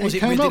at all? Did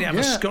it have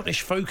a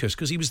Scottish focus?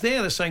 Because he was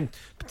there the same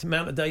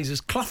amount of days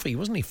as Cloughy,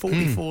 wasn't he?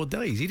 44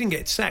 days. He didn't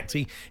get sacked.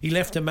 He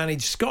left to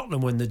manage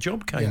Scotland when the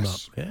job came up.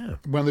 Yeah,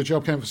 when the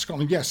job came for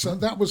Scotland. Yes,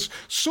 that was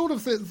sort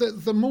of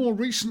the more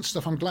recent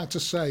stuff. I'm glad to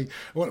say.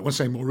 Well, when I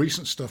say more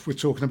recent stuff, we're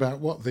talking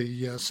about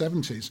the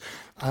 70s.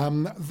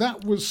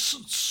 That was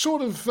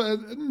sort of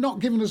not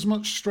given as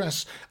much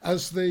stress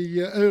as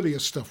the earlier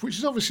stuff, which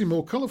is obviously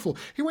more colourful.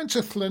 He went to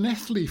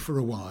Llanelli for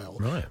a while.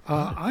 Right.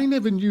 I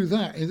never knew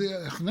that.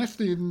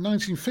 Llanelli in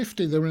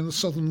 1950, they were in the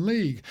Southern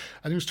League,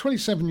 and he was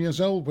 27 years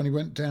old when he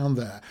went down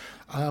there.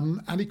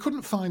 And he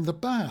couldn't find the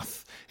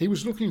bath. He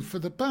was looking for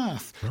the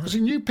bath because he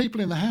knew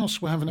people in the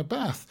house were having a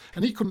bath,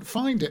 and he couldn't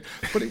find it.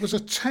 But it was a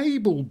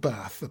table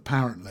bath,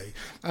 apparently.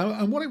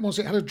 And what it was,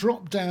 it had a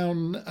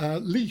drop-down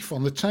leaf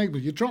on the table.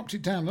 You dropped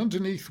it down,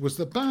 underneath was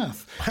the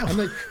bath. Wow. And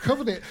they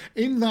covered it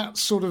in that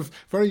sort of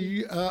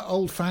very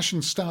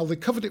old-fashioned style. They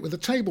covered it with a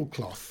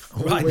tablecloth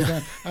all the way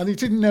down, and he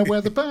didn't know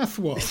where the bath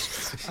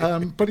was.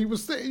 But he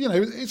was,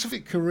 it's a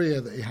big career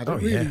that he had. It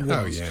really was.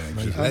 Oh, yeah,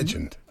 he's a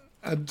legend.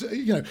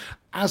 And,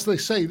 as they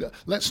say,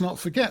 let's not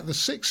forget the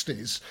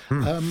 60s.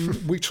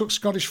 We took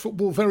Scottish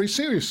football very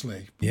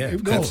seriously. Yeah,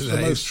 it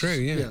was true.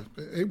 Yeah,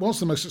 it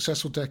was the most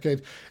successful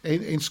decade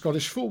in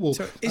Scottish football.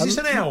 So is this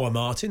an hour,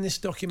 Martin? This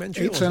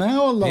documentary? It's an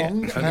hour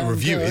long. Yeah, and the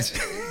review is.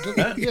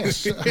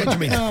 Yes. What do you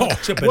mean?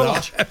 It's a bit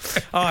harsh.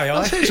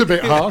 Aye. It's a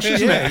bit harsh,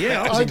 isn't it?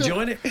 Yeah, I was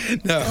enjoying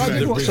it. No, I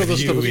did watch other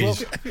stuff as well.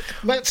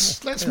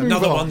 Let's move on.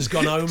 Another one's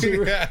gone home.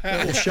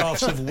 Little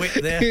shafts of wit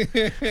there.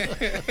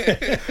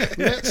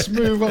 Let's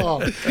move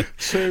on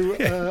to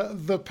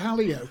the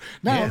Palio.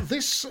 Now,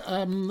 this,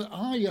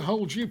 I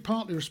hold you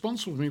partly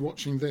responsible for me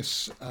watching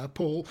this,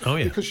 Paul. Oh,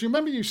 yeah. Because you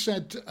remember you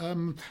said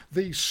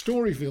the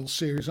Storyville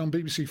series on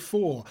BBC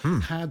 4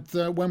 had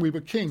When We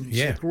Were Kings,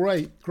 a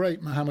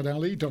great Muhammad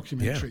Ali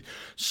documentary. Yeah.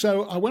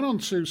 So I went on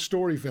to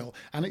Storyville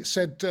and it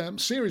said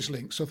Series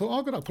Link. So I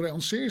thought, good, I'll put it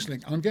on Series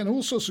Link. I'm getting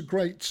all sorts of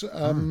great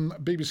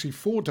BBC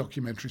 4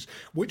 documentaries,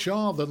 which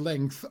are the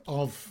length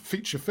of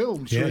feature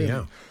films, really.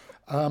 Yeah.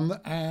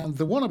 And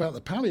the one about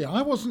the Palio,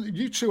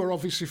 you two are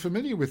obviously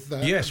familiar with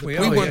that. Yes, we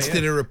are. We once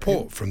did a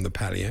report from the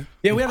Palio.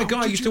 Yeah, we had a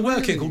guy who used to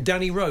work here called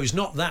Danny Rose,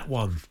 not that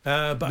one.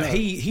 But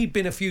he'd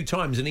been a few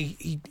times and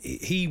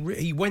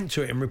he went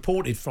to it and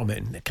reported from it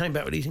and came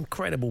back with these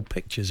incredible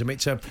pictures. I mean,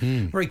 it's a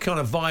very kind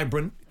of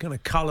vibrant, kind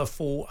of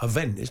colourful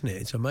event, isn't it?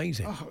 It's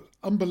amazing. Oh,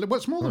 unbelievable. Well,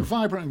 it's more than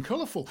vibrant and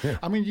colourful. Yeah.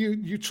 I mean,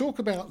 you talk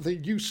about the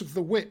use of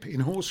the whip in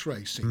horse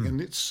racing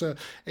and it's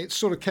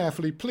sort of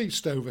carefully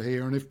policed over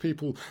here, and if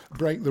people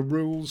break the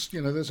rules,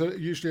 there's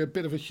usually a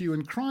bit of a hue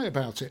and cry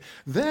about it.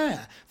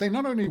 There, they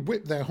not only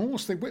whip their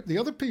horse, they whip the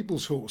other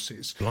people's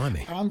horses.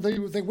 Blimey. And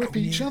they whip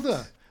each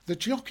other. The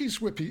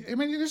jockeys whip. I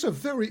mean,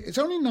 it's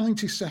only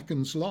 90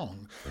 seconds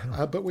long,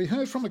 but we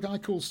heard from a guy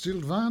called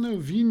Silvano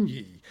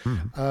Vigni,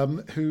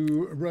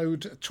 who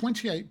rode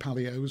 28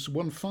 Palios,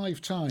 won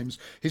 5 times.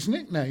 His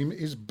nickname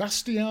is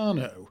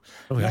Bastiano.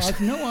 Oh, yes. Now,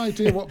 I've no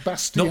idea what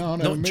Bastiano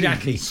not means.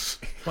 Jackie.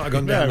 Might have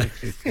gone down.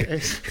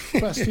 It's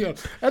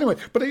Bastiano. Anyway,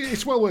 but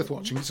it's well worth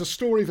watching. It's a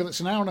story that it's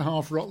an hour and a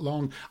half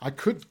long. I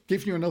could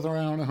give you another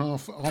hour and a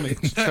half on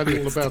it to tell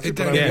you all about it,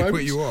 but I won't.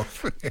 Put you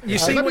off. You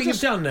see what you've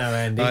done now,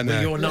 Andy,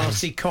 with your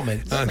nasty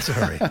comments. I'm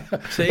sorry.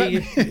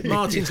 See,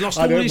 Martin's lost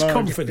all his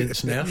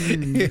confidence now.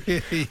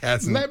 He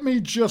hasn't. Let me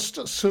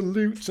just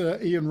salute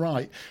Ian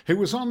Wright, who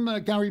was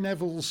on Gary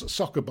Neville's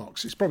Soccer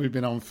Box. It's probably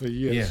been on for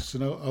years. Yeah. It's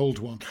an old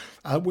one,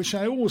 which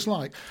I always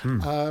like.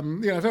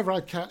 If ever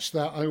I catch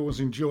that, I always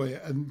enjoy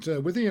it. And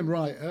with Ian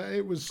Wright,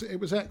 it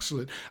was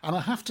excellent. And I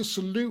have to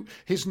salute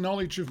his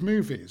knowledge of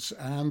movies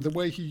and the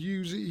way he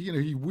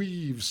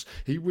uses.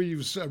 He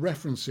weaves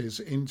references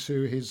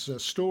into his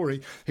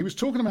story. He was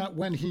talking about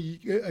when he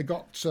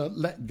got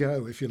let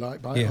go, if you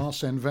like, by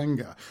Arsène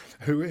Wenger,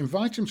 who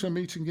invited him to a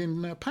meeting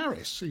in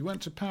Paris. He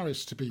went to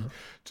Paris to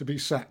be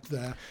sacked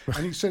there,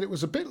 and he said it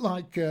was a bit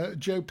like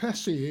Joe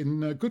Pesci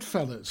in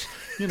Goodfellas.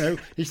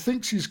 He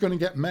thinks he's going to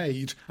get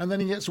made, and then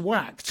he gets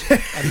whacked.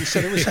 And he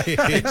said it was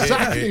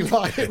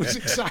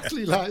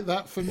exactly like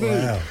that for me.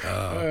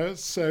 Wow.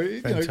 So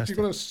you've got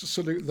to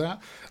salute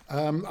that.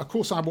 Of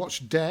course, I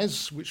watched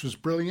Des, which was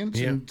brilliant,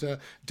 and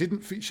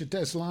didn't feature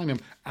Des Lynam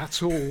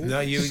at all.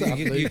 No, you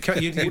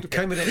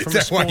came at it from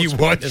a sports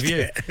point of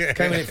view.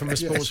 Came at it from a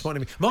sports point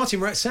of view. Martin,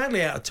 we're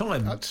sadly out of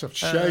time. That's a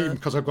shame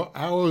because I've got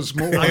hours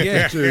more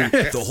to do.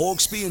 The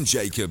Hawksbee and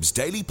Jacobs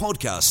Daily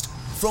Podcast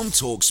from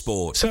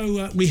TalkSport.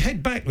 So we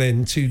head back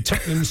then to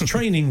Tottenham's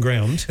training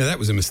ground. Now, that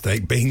was a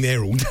mistake, being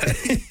there all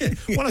day.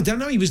 Well, I don't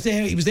know. He was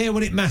there. He was there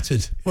when it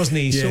mattered, wasn't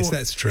he? Yes,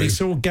 that's true. He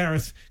saw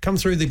Gareth come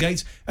through the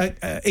gates.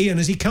 Ian,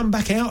 has he come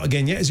back out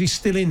again yet? Is he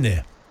still in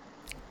there?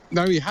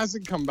 No, he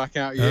hasn't come back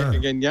out yet,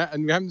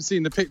 and we haven't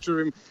seen the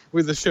picture of him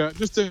with the shirt.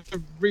 Just to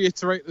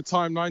reiterate the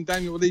timeline,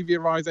 Daniel Levy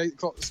arrived 8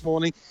 o'clock this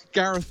morning.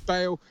 Gareth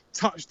Bale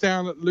touched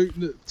down at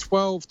Luton at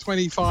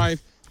 12:25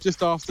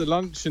 just after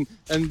lunch and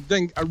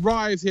then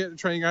arrived here at the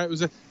training ground. It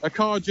was a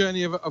car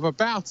journey of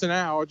about an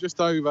hour,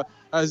 just over,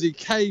 as he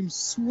came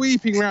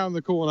sweeping round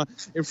the corner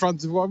in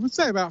front of, I would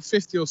say, about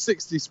 50 or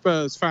 60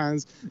 Spurs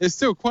fans. There's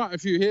still quite a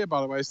few here,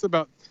 by the way. Still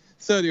about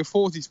 30 or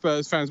 40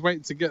 Spurs fans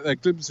waiting to get their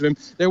glimpse of him.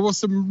 There was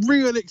some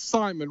real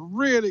excitement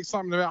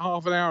about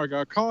half an hour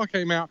ago. A car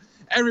came out,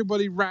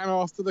 everybody ran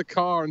after the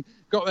car and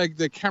got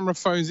their camera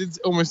phones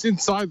almost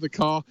inside the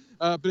car,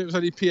 but it was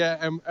only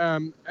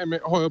Emil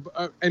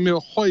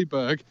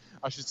Højbjerg,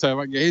 I should say, if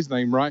I can get his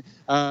name right.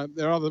 One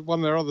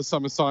of their other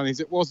summer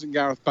signings. It wasn't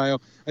Gareth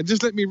Bale. And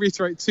just let me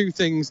reiterate two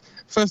things.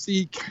 Firstly,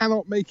 he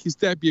cannot make his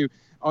debut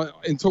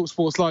in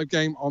TalkSport's live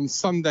game on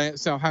Sunday at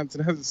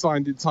Southampton. Hasn't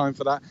signed in time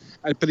for that,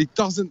 but he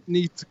doesn't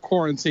need to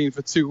quarantine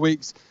for 2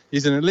 weeks.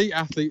 He's an elite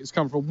athlete who's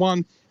come from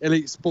one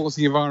elite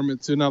sporting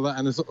environment to another,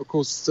 and has, of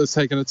course,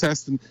 taken a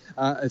test and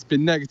it's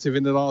been negative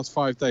in the last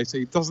 5 days. So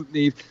he doesn't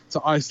need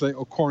to isolate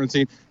or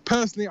quarantine.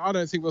 Personally, I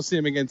don't think we'll see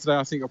him again today.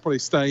 I think he'll probably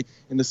stay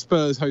in the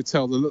Spurs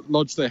hotel, the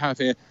lodge they have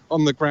here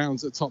on the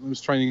grounds at Tottenham's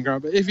training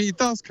ground. But if he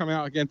does come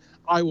out again,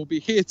 I will be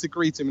here to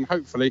greet him, and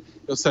hopefully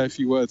he'll say a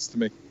few words to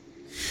me.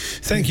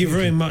 Thank you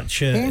very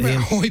much. What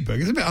about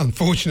Højbjerg? It's a bit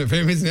unfortunate for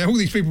him, isn't it? All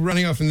these people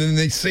running off and then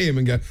they see him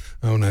and go,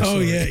 oh, no,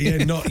 sorry. Oh,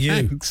 yeah, not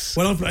you.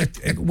 Well,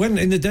 when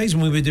in the days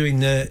when we were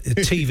doing the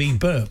TV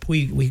burp,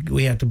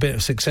 we had a bit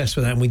of success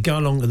with that, and we'd go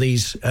along to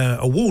these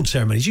award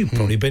ceremonies. You've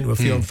probably been to a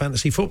few on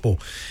fantasy football.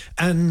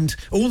 And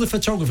all the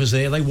photographers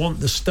there, they want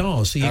the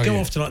stars. So you go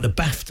off to like the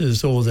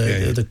BAFTAs or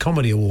the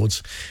comedy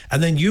awards,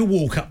 and then you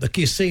walk up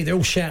you see, they're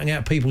all shouting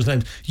out people's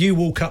names. You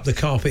walk up the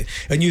carpet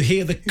and you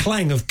hear the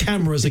clang of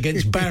cameras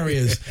against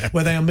barriers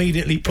where they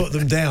immediately put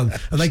them down,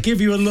 and they give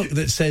you a look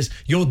that says,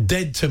 you're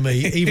dead to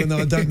me, even though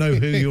I don't know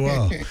who you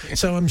are.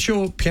 So I'm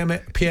sure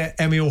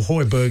Pierre-Emile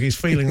Højbjerg is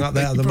feeling like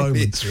that at the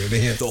moment.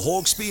 Really, yeah. The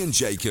Hawksbee and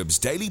Jacobs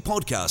Daily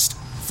Podcast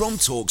from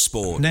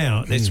TalkSport.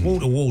 Now, it's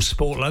wall-to-wall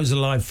sport, loads of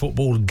live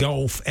football,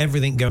 golf,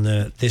 everything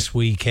going this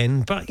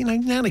weekend. But,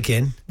 now and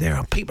again, there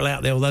are people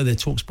out there, although they're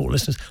TalkSport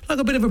listeners, like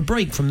a bit of a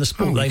break from the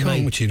sport. They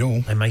can't watch it all.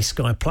 They may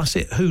Sky Plus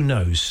it, who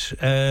knows.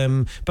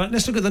 But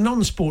let's look at the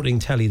non-sporting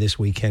tally this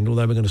weekend,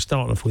 although we're going to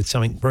start off with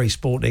something very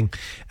sporting.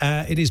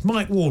 It is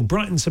Mike Ward,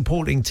 Brighton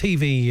supporting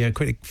TV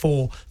critic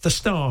for The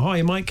Star.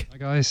 Hi, Mike. Hi,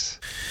 guys.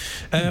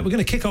 We're going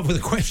to kick off with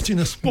a question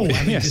of sport.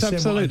 Yes,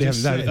 absolutely.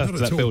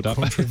 That build-up.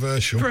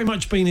 Controversial. Very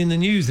much been in the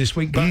news this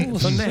week, but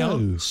for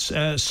now,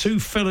 Sue,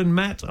 Phil and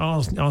Matt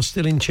are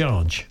still in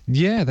charge.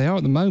 Yeah, they are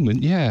at the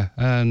moment, yeah.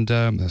 And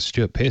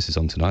Stuart Pearce is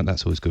on tonight.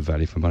 That's always good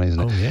value for money, isn't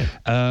it?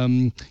 Oh,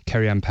 yeah.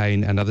 Kerry-Anne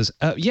Payne and others.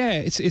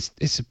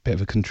 It's a bit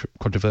of a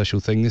controversial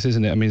thing, this,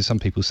 isn't it? I mean, some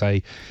people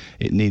say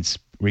it needs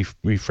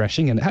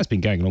refreshing, and it has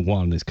been going along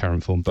well in its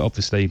current form, but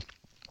obviously,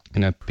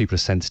 people are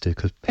sensitive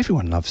because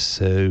everyone loves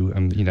Sue,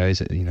 and there's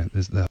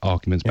the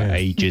arguments about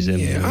ageism.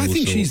 Yeah, I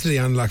think she's the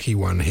unlucky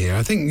one here.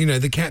 I think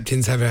the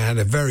captains have had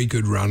a very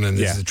good run, and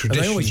there's a tradition.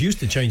 And they always used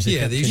to change the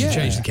captains. They used to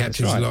change the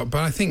captains a lot.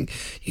 But I think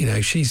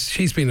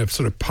she's been a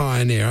sort of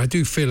pioneer. I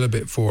do feel a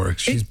bit for her.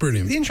 She's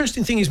brilliant. The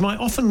interesting thing is, Mike,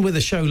 often with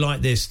a show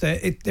like this,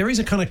 there is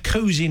a kind of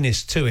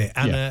coziness to it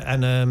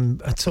and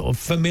a sort of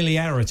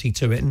familiarity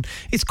to it, and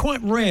it's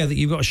quite rare that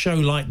you've got a show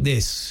like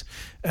this.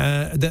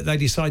 That they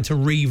decide to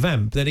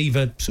revamp, that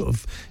either sort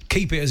of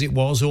keep it as it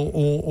was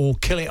or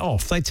kill it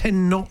off. They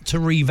tend not to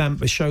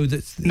revamp a show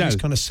that's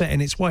kind of set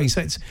in its way.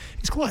 So it's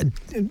quite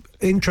an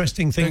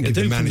interesting thing to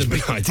do from the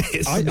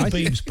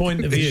Beeb's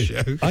point of view.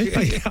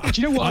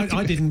 Do you know what?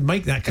 I didn't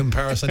make that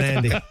comparison,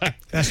 Andy.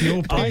 That's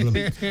your problem.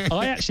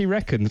 I actually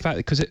reckon, in fact,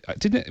 because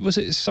was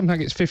it something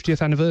like its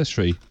 50th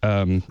anniversary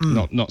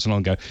not so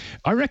long ago.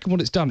 I reckon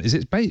what it's done is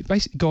it's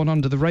basically gone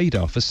under the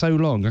radar for so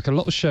long. Like a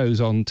lot of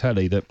shows on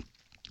telly that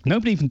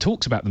nobody even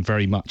talks about them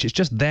very much. It's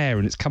just there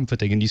and it's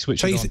comforting, and you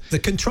switch it on. The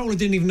controller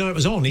didn't even know it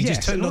was on. He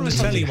just turned on the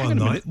telly one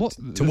night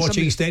to watch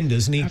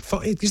EastEnders, and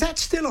is that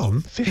still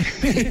on?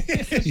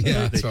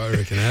 Yeah, that's what I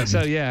reckon happened.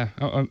 So,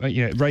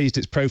 it raised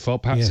its profile,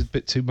 perhaps a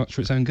bit too much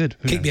for its own good.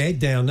 Keep your head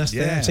down. That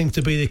seems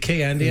to be the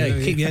key, Andy.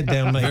 Keep your head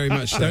down, mate. Very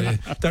much so.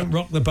 Don't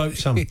rock the boat,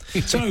 son.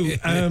 So,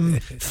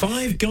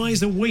 5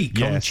 guys a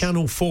week on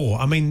Channel 4.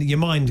 I mean, your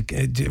mind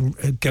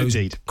goes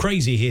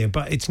crazy here,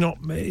 but it's not.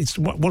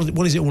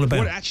 What is it all about?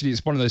 Well, actually,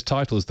 it's one of those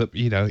titles that,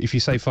 if you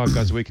say 5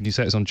 guys a week and you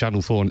say it's on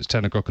Channel 4 and it's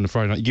 10 o'clock on a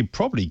Friday night, you can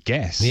probably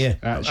guess,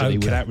 without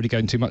really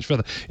going too much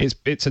further.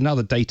 It's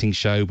another dating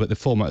show, but the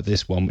format of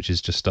this one, which is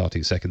just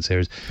starting its second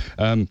series,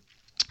 a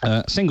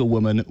single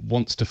woman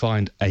wants to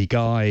find a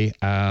guy.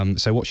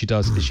 So what she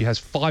does is she has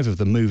 5 of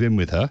them move in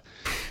with her.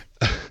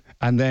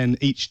 And then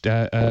each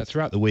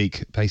throughout the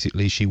week,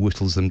 basically, she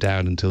whittles them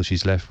down until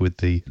she's left with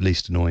the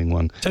least annoying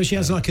one. So she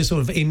has like a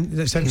sort of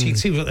so she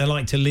sees what they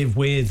like to live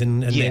with,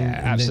 and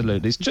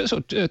absolutely. It's just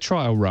sort of a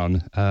trial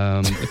run.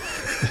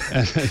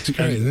 It's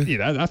great, isn't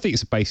it? I think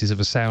it's the basis of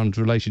a sound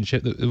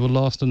relationship that will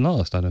last and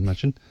last, I'd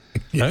imagine.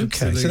 Yeah,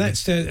 okay, so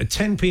that's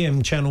 10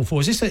 p.m. Channel 4.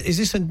 Is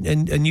this a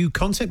new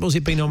concept, or has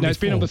it been on? No, before? It's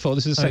been on before.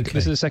 This is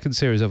the second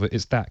series of it.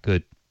 It's that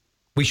good.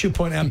 We should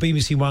point out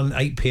BBC One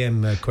 8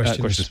 p.m.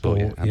 Question of Sport.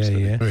 Yeah,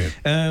 absolutely.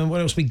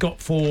 What else we got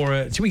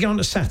for? Should we go on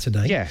to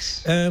Saturday?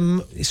 Yes.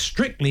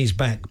 Strictly's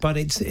back, but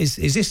is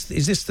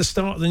this the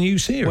start of the new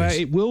series? Well,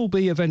 it will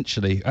be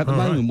eventually. At the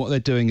moment, what they're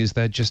doing is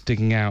they're just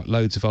digging out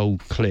loads of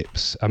old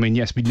clips. I mean,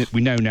 yes, we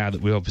know now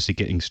that we're obviously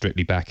getting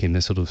Strictly back in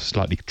a sort of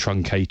slightly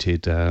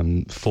truncated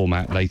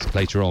format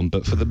later on.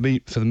 But for the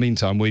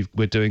meantime,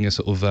 we're doing a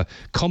sort of a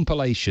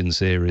compilation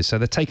series. So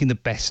they're taking the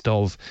best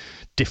of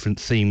different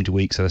themed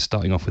weeks. So they're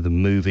starting off with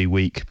a movie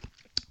week.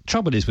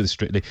 Trouble is with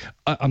Strictly,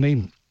 I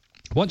mean,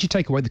 once you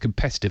take away the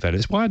competitive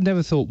elements, why I'd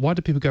never thought, why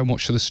do people go and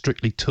watch the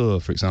Strictly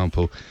tour, for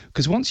example?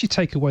 Because once you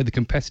take away the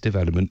competitive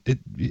element,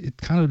 it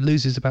kind of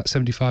loses about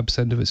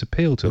 75% of its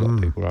appeal to a lot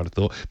of people, I'd have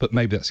thought. But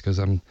maybe that's because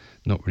I'm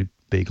not really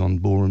big on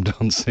ballroom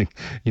dancing.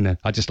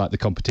 I just like the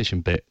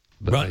competition bit.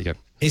 But there you go.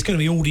 It's going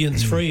to be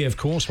audience-free, of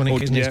course, when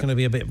it's going to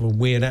be a bit of a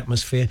weird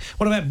atmosphere.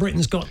 What about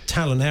Britain's Got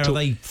Talent? How are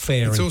they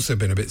faring? It's also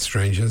been a bit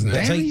strange, hasn't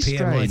it? It's 8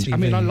 p.m. ITV. I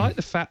mean, I like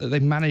the fact that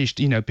they've managed,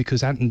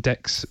 because Ant and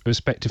Dec's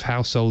respective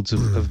households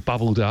have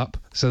bubbled up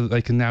so that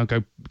they can now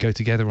go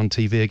together on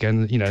TV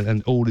again,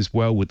 and all is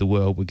well with the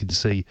world. We can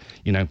see,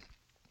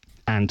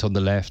 Ant on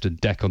the left and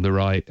Dec on the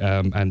right,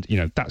 and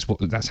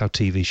that's how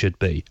TV should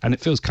be, and it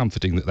feels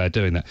comforting that they're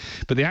doing that.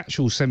 But the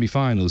actual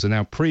semi-finals are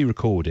now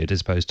pre-recorded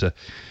as opposed to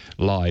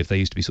live. They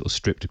used to be sort of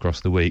stripped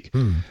across the week.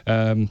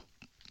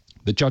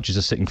 The judges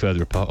are sitting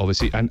further apart,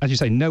 obviously, and as you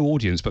say, no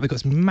audience, but they've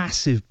got this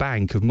massive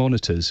bank of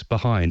monitors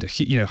behind,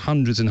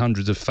 hundreds and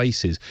hundreds of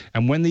faces.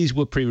 And when these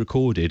were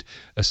pre-recorded,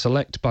 a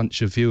select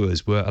bunch of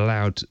viewers were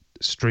allowed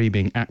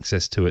streaming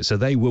access to it, so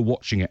they were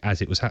watching it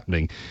as it was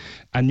happening,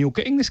 and you're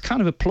getting this kind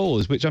of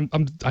applause, which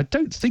I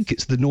don't think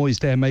it's the noise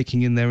they're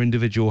making in their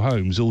individual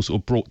homes, all sort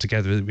of brought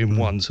together in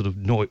one sort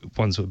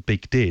of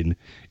big din.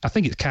 I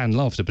think it's canned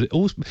laughter, but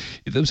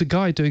there was a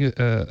guy doing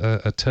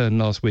a turn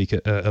last week,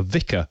 a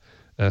vicar.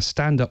 A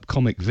stand-up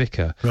comic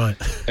vicar. Right.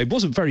 It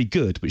wasn't very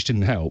good, which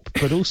didn't help,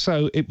 but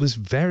also it was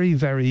very,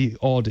 very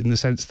odd in the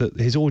sense that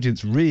his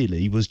audience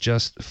really was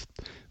just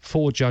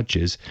 4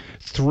 judges,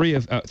 three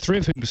of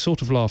whom were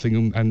sort of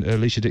laughing, and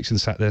Alicia Dixon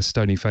sat there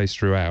stony-faced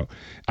throughout,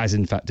 as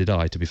in fact did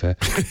I, to be fair.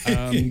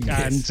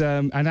 Yes.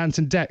 And Ant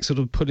and Dec sort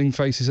of putting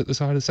faces at the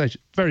side of the stage.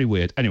 Very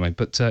weird. Anyway,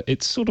 but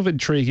it's sort of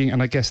intriguing,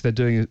 and I guess they're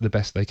doing the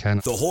best they can.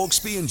 The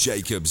Hawksbee and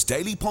Jacobs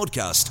Daily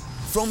Podcast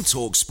from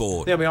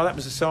TalkSport. There we are. That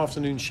was this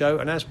afternoon's show,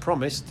 and as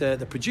promised,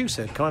 the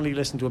producer kindly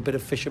listened to a bit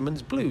of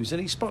Fisherman's Blues,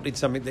 and he spotted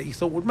something that he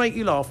thought would make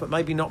you laugh, but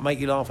maybe not make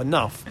you laugh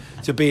enough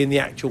to be in the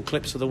actual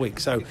clips of the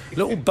week. So, a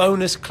little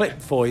bonus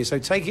clip for you. So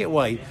take it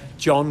away,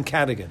 John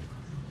Cadogan.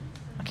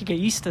 I could get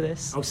used to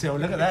this. Oh, see,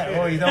 look at that.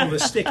 Oh, he's on the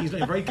stick. He's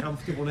looking very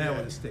comfortable now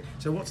with the stick.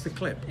 So what's the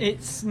clip?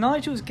 It's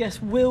Nigel's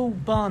guest Will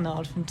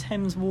Barnard from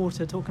Thames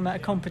Water talking about a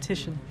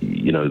competition.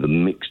 The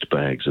mixed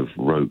bags of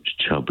roach,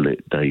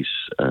 chublet, dace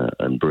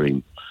and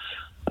bream,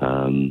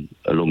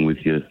 along with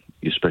your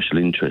special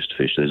interest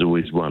fish. There's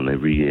always one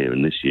every year,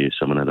 and this year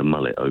someone had a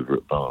mullet over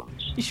at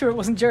Barnes. You sure it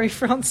wasn't Jerry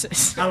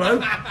Francis?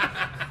 Hello?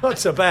 Not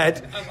so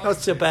bad,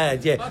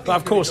 yeah. But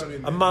of course,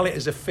 a mullet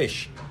is a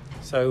fish.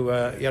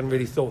 So you hadn't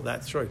really thought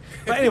that through.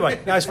 But anyway,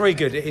 no, it's very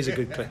good. It is a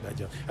good clip,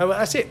 John. Well,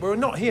 that's it. We're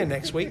not here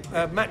next week.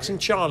 Max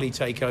and Charlie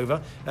take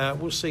over.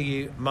 We'll see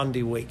you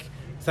Monday week.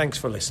 Thanks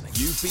for listening.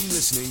 You've been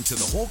listening to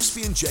the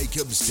Hawksbee and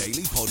Jacobs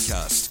Daily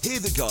Podcast.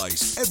 Hear the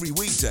guys every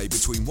weekday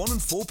between 1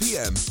 and 4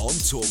 p.m. on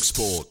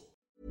TalkSport.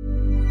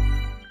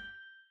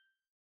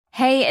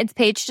 Hey, it's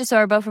Paige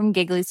DeSorbo from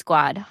Giggly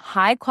Squad.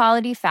 High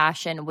quality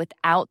fashion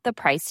without the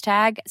price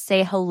tag.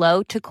 Say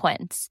hello to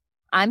Quince.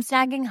 I'm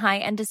snagging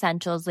high-end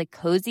essentials like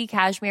cozy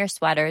cashmere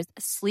sweaters,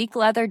 sleek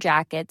leather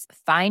jackets,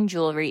 fine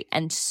jewelry,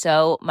 and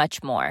so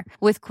much more.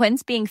 With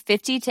Quince being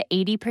 50 to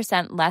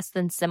 80% less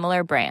than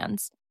similar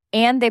brands.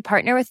 And they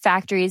partner with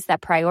factories that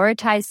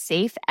prioritize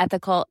safe,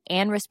 ethical,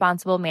 and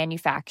responsible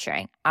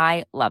manufacturing.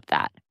 I love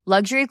that.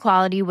 Luxury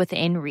quality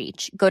within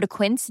reach. Go to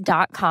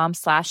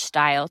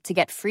quince.com/style to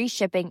get free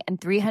shipping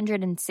and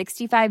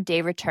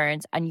 365-day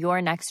returns on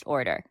your next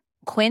order.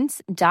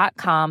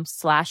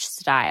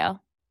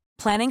 Quince.com/style.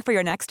 Planning for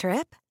your next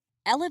trip?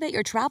 Elevate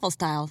your travel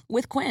style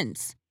with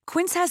Quince.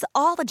 Quince has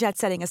all the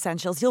jet-setting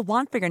essentials you'll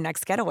want for your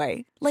next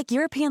getaway, like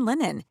European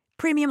linen,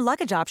 premium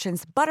luggage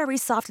options, buttery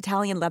soft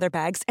Italian leather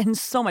bags, and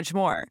so much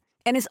more.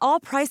 And is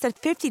all priced at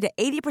 50 to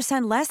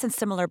 80% less than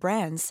similar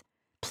brands.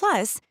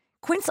 Plus,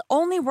 Quince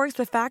only works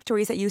with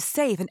factories that use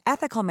safe and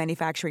ethical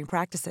manufacturing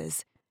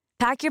practices.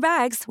 Pack your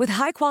bags with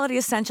high-quality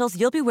essentials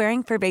you'll be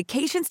wearing for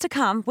vacations to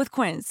come with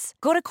Quince.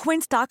 Go to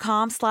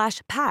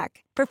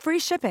quince.com/pack for free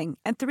shipping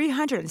and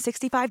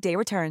 365-day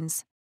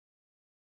returns.